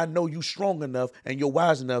 Yeah. Because I know you strong enough and you're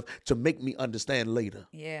wise enough to make me understand later.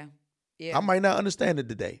 Yeah. Yeah. I might not understand it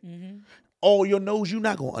today. Mm-hmm. All your no's you're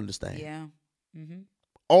not going to understand. Yeah. Mm-hmm.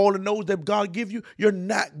 All the no's that God give you, you're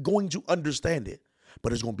not going to understand it.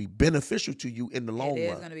 But it's going to be beneficial to you in the long run. It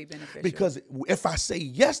is going to be beneficial. Because if I say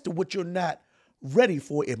yes to what you're not ready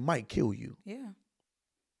for, it might kill you. Yeah.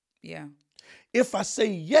 Yeah. If I say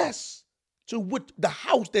yes to what the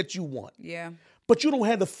house that you want, Yeah. but you don't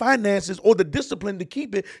have the finances or the discipline to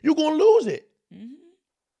keep it, you're going to lose it.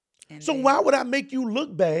 And So then- why would I make you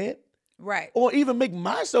look bad Right. or even make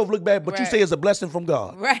myself look bad, but you Right. say it's a blessing from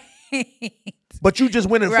God? Right. But you just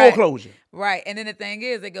went in Right. foreclosure. Right. And then the thing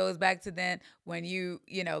is, it goes back to then when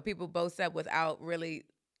people boast up without really,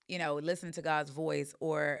 listening to God's voice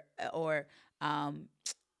or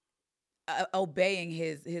obeying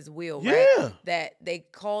his will, right? Yeah. That they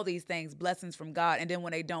call these things blessings from God. And then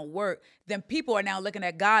when they don't work, then people are now looking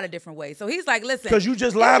at God a different way. So he's like, listen, 'Cause you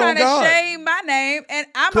just you're lied on trying to God. shame my name and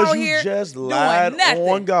I'm Because out you here just doing lied nothing.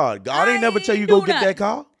 on God. God I ain't never ain't tell you go do get that nothing.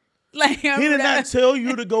 car. Like, He did not tell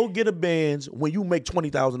you to go get a Benz when you make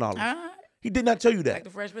 $20,000. He did not tell you that. Like the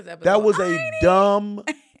Fresh Prince episode. That was I a ain't dumb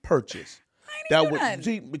purchase. That do was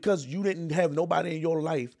nothing. because you didn't have nobody in your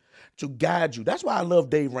life to guide you. That's why I love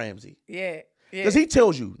Dave Ramsey. Yeah. Because he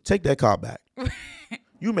tells you, take that car back.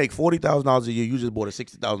 You make $40,000 a year. You just bought a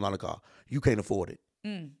 $60,000 car. You can't afford it.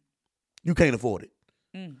 You can't afford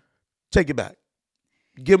it. Take it back.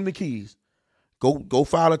 Give him the keys. Go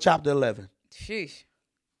file a Chapter 11. Sheesh.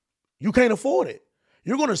 You can't afford it.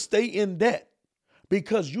 You're gonna stay in debt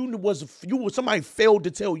because somebody failed to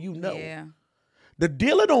tell you no. Yeah. The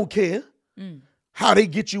dealer don't care how they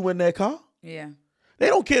get you in that car. Yeah. They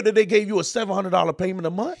don't care that they gave you a $700 payment a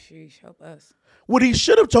month. Sheesh. Help us. What he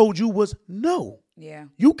should have told you was no. Yeah.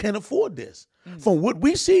 You can't afford this. From what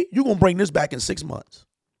we see, you're gonna bring this back in 6 months.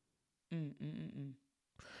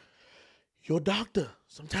 Your doctor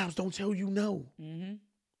sometimes don't tell you no.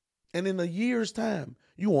 And in a year's time,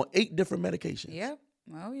 you on 8 different medications. Yep.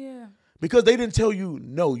 Oh yeah. Because they didn't tell you,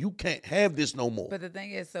 no, you can't have this no more. But the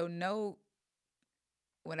thing is, so no.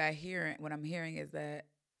 What I'm hearing is that,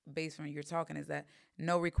 based on you're talking, is that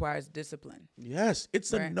no requires discipline. Yes,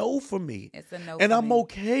 it's a Right. no for me. It's a no. And for I'm me.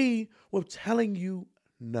 okay with telling you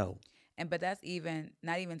no. But that's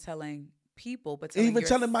not even telling people, but telling Even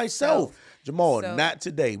telling myself, Jamal, So- not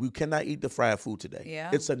today. We cannot eat the fried food today.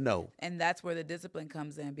 Yeah. It's a no. And that's where the discipline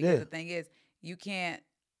comes in, because Yeah. the thing is, you can't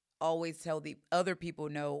always tell the other people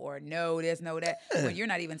no, or no this, no that, when you're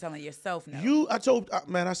not even telling yourself no.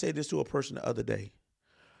 I said this to a person the other day.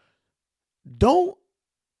 Don't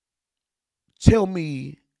tell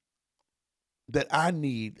me that I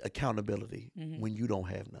need accountability when you don't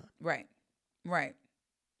have none. Right. Right.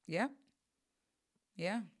 Yeah.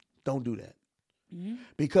 Yeah. Don't do that.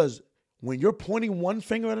 Because when you're pointing one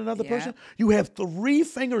finger at another person, you have 3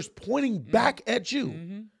 fingers pointing back at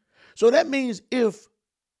you. So that means if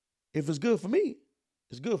it's good for me,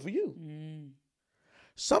 it's good for you.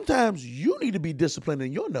 Sometimes you need to be disciplined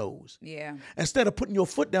in your nose Yeah. instead of putting your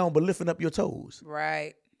foot down but lifting up your toes.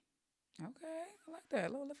 Right. Okay. I like that.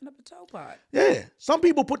 A little lifting up the toe pot. Yeah. Some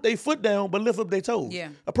people put their foot down but lift up their toes. Yeah.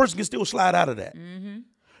 A person can still slide out of that.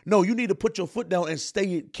 No, you need to put your foot down and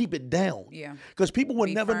keep it down. Yeah. Because people will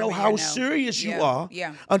Be never firm know in how your no. serious you Yeah. are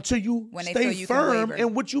Yeah. until you When they stay feel you can firm waver.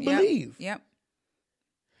 in what you Yep. believe. Yep.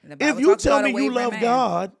 And the If Bible you talks tell about me a you wavering love man.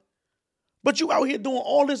 God, but you out here doing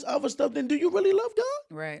all this other stuff, then do you really love God?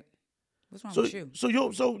 Right. What's wrong with you? So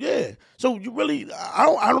you really, I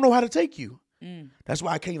don't know how to take you. That's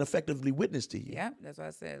why I can't effectively witness to you. Yeah, that's what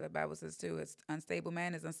I said. The Bible says too. It's unstable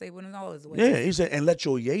man is unstable in all his ways. Yeah, he said, and let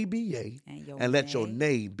your yea be yea, and let your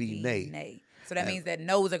nay be nay. Nay. So that means that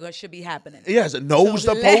no's should be happening. Yes, no's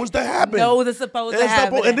So supposed to happen. No's are supposed to It's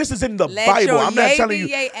happen. and this is in the Let Bible. your I'm not yea telling be you.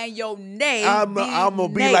 yea and your nay I'm be gonna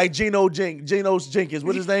be nay. like Geno Jenkins.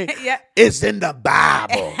 What's his name? Yeah. It's in the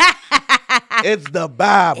Bible. It's the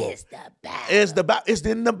Bible. It's the Bible. It's the Bible. It's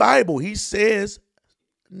in the Bible. He says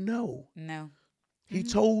no. No. He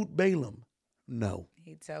told Balaam no.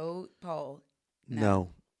 He told Paul.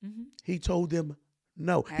 No. He told them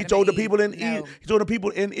no. He Adam told the and Eve, people in no. he told the people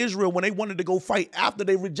in Israel when they wanted to go fight after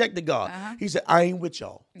they rejected God. He said, I ain't with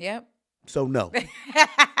y'all. Yep. So no.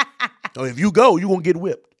 So if you go, you're gonna get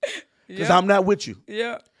whipped. Because I'm not with you.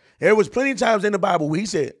 Yeah. There was plenty of times in the Bible where he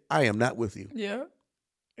said, I am not with you. Yeah.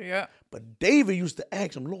 Yeah. But David used to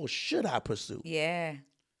ask him, Lord, should I pursue? Yeah.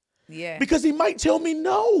 Yeah. Because he might tell me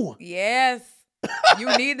no. Yes.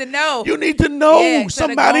 You need to know. You need to know Yeah, instead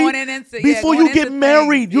of somebody going in into- before going you get into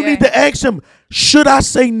married. things. You Yeah. need to ask him, should I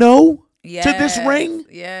say no to this ring?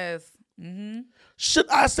 Yes. Mm-hmm. Should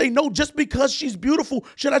I say no just because she's beautiful?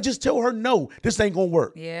 Should I just tell her no, this ain't gonna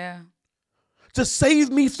work? Yeah. To save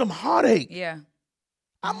me some heartache, Yeah.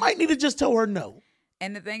 I might need to just tell her no.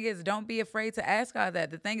 And the thing is, don't be afraid to ask God that.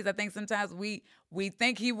 The thing is, I think sometimes we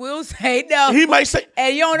think he will say no. He might say,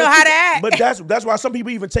 and you don't know but how to act. But that's why some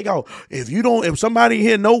people even take out, if somebody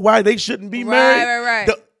here know why they shouldn't be married, Right.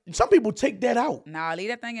 Some people take that out. Nah, leave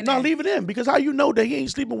that thing in No, there. leave it in, because how you know that he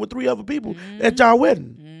ain't sleeping with 3 other people at y'all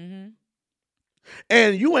wedding?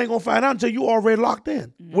 And you ain't gonna find out until you already locked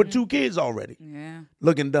in with 2 kids already, Yeah.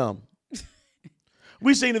 looking dumb.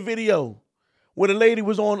 We seen a video where the lady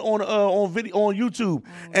was on video on YouTube,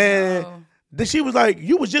 and she was like,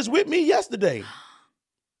 "You was just with me yesterday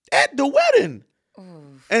at the wedding."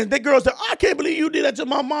 And that girl said, "I can't believe you did that to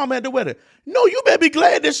my mom at the wedding." No, you better be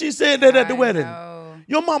glad that she said that at the wedding. know.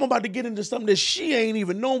 Your mom about to get into something that she ain't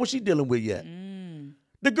even knowing what she dealing with yet.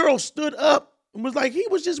 The girl stood up and was like, "He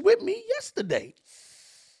was just with me yesterday."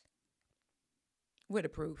 With the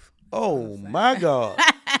proof. Oh my God.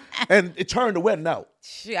 And it turned the wedding out.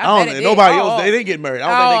 Shit, I don't bet it think did. nobody else, they didn't get married. I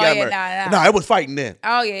don't think they got married. Nah. Nah, it was fighting then.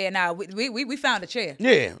 Oh yeah, nah. We found a chair.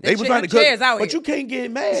 Yeah, they were trying to chairs cut. out But here. you can't get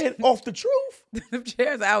mad off the truth. Them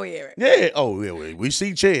chairs out here. Yeah. Oh, yeah. We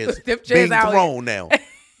see chairs Them chairs being out thrown now.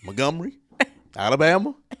 Montgomery,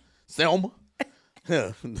 Alabama, Selma.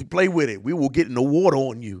 Yeah, play with it. We will get in the water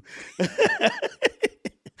on you.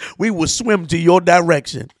 We will swim to your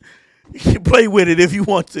direction. You can play with it if you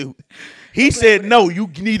want to. He said, "No, you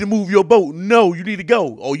need to move your boat. No, you need to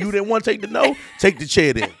go." Oh, you didn't want to take the no? Take the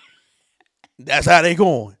chair then. That's how they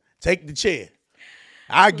going. Take the chair.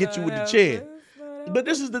 I get you with the chair. But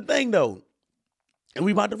this is the thing, though. And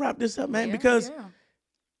we about to wrap this up, man, because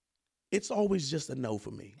it's always just a no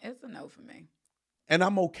for me. It's a no for me. And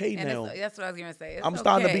I'm okay And now. that's what I was gonna say. It's I'm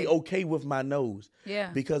starting to okay. be okay with my no's. Yeah.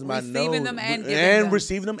 Because my Receiving no's. them and giving them.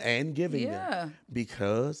 receiving them and giving Yeah. them.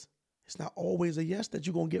 Because it's not always a yes that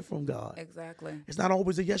you're going to get from God. Exactly. It's not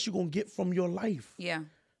always a yes you're going to get from your life. Yeah.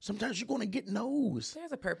 Sometimes you're going to get no's.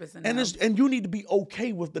 There's a purpose in And that. and you need to be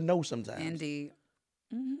okay with the no sometimes. Indeed.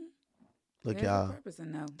 Look, There's a y'all, purpose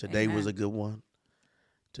in no. today was a Amen. good one.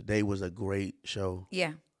 Today was a great show.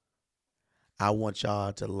 Yeah. I want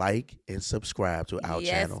y'all to like and subscribe to our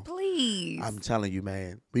channel. Yes, please. I'm telling you,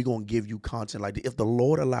 man, we're going to give you content like this. If the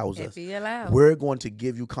Lord allows If us, He allows. we're going to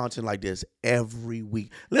give you content like this every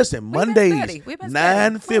week. Listen, We've been Mondays, steady. We've been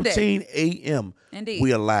steady. 9:15 a.m. Indeed.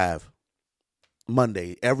 We are live.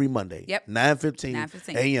 Every Monday. Yep.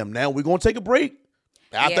 9:15 a.m. Now we're going to take a break.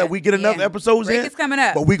 After Yeah, we get enough yeah. epissodes Break in. is coming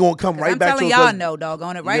up. But we're going to come right I'm back to telling it. y'all no,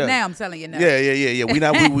 doggone it. Right Yeah. now, I'm telling you no. Yeah. We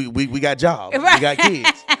got jobs. We Right. got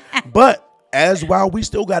kids. But while we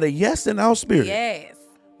still got a yes in our spirit. Yes.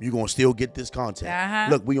 You're gonna still get this content. Uh-huh.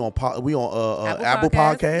 Look, we on Apple Podcasts,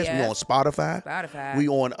 Podcasts. yes. We on Spotify. Spotify. We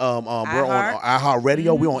on we're iHeart. on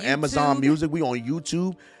iHeartRadio. We on YouTube. Amazon Music. We on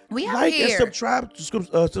YouTube. We out like here.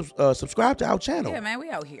 and subscribe to our channel. Yeah, man, we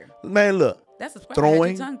out here. Man, look. That's a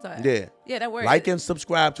Throwing. tongue tied. Yeah. Yeah, that word. Like and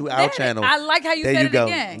subscribe to our channel. I like how you there said you it go.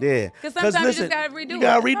 again. Yeah. Because sometimes you listen, just gotta redo it. You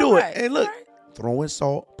gotta It's redo all it. right. And look, All right. Throwing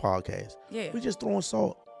Salt Podcast. Yeah. We just throwing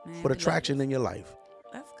salt Man, for the we love traction in your life.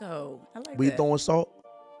 Let's go. I like We that. throwing salt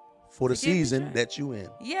for the To give you season track. that you in.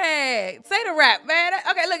 Yeah. Say the rap, man.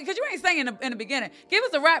 Okay, look, because you ain't singing in the beginning. Give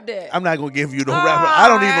us a rap there. I'm not gonna give you no rap. I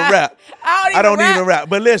don't even rap. I don't even rap.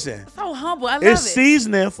 But listen, So humble. I love it's it.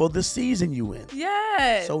 seasoning for the season you in.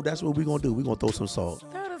 Yes. So that's what we're gonna do. We're gonna throw some salt.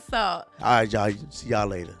 Throw the salt. All right, y'all. See y'all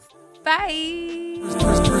later. Bye.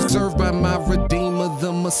 Preserved by my Redeemer,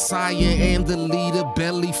 the Messiah, and the leader.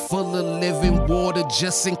 Belly full of living water,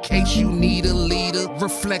 just in case you need a leader.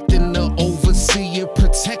 Reflecting the overseer,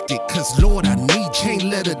 protected, cause Lord, I need you. Can't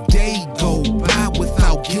let a day go by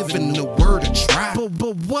without giving the word a try.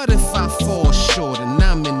 But what if I fall short and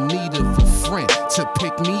I'm in need of a friend to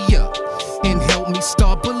pick me up and help me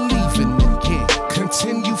start believing again?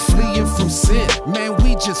 Continue fleeing from sin. Man,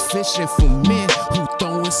 we just fishing for men who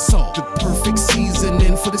throwing salt. The perfect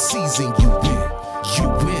seasoning for the season you win. You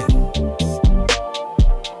win.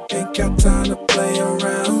 Ain't got time to play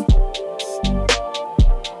around.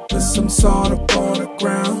 Put some salt up on the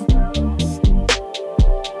ground.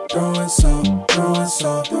 Throwing salt, throwing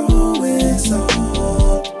salt, throwing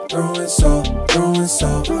salt, throwing salt, throwing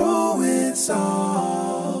salt, throwing salt.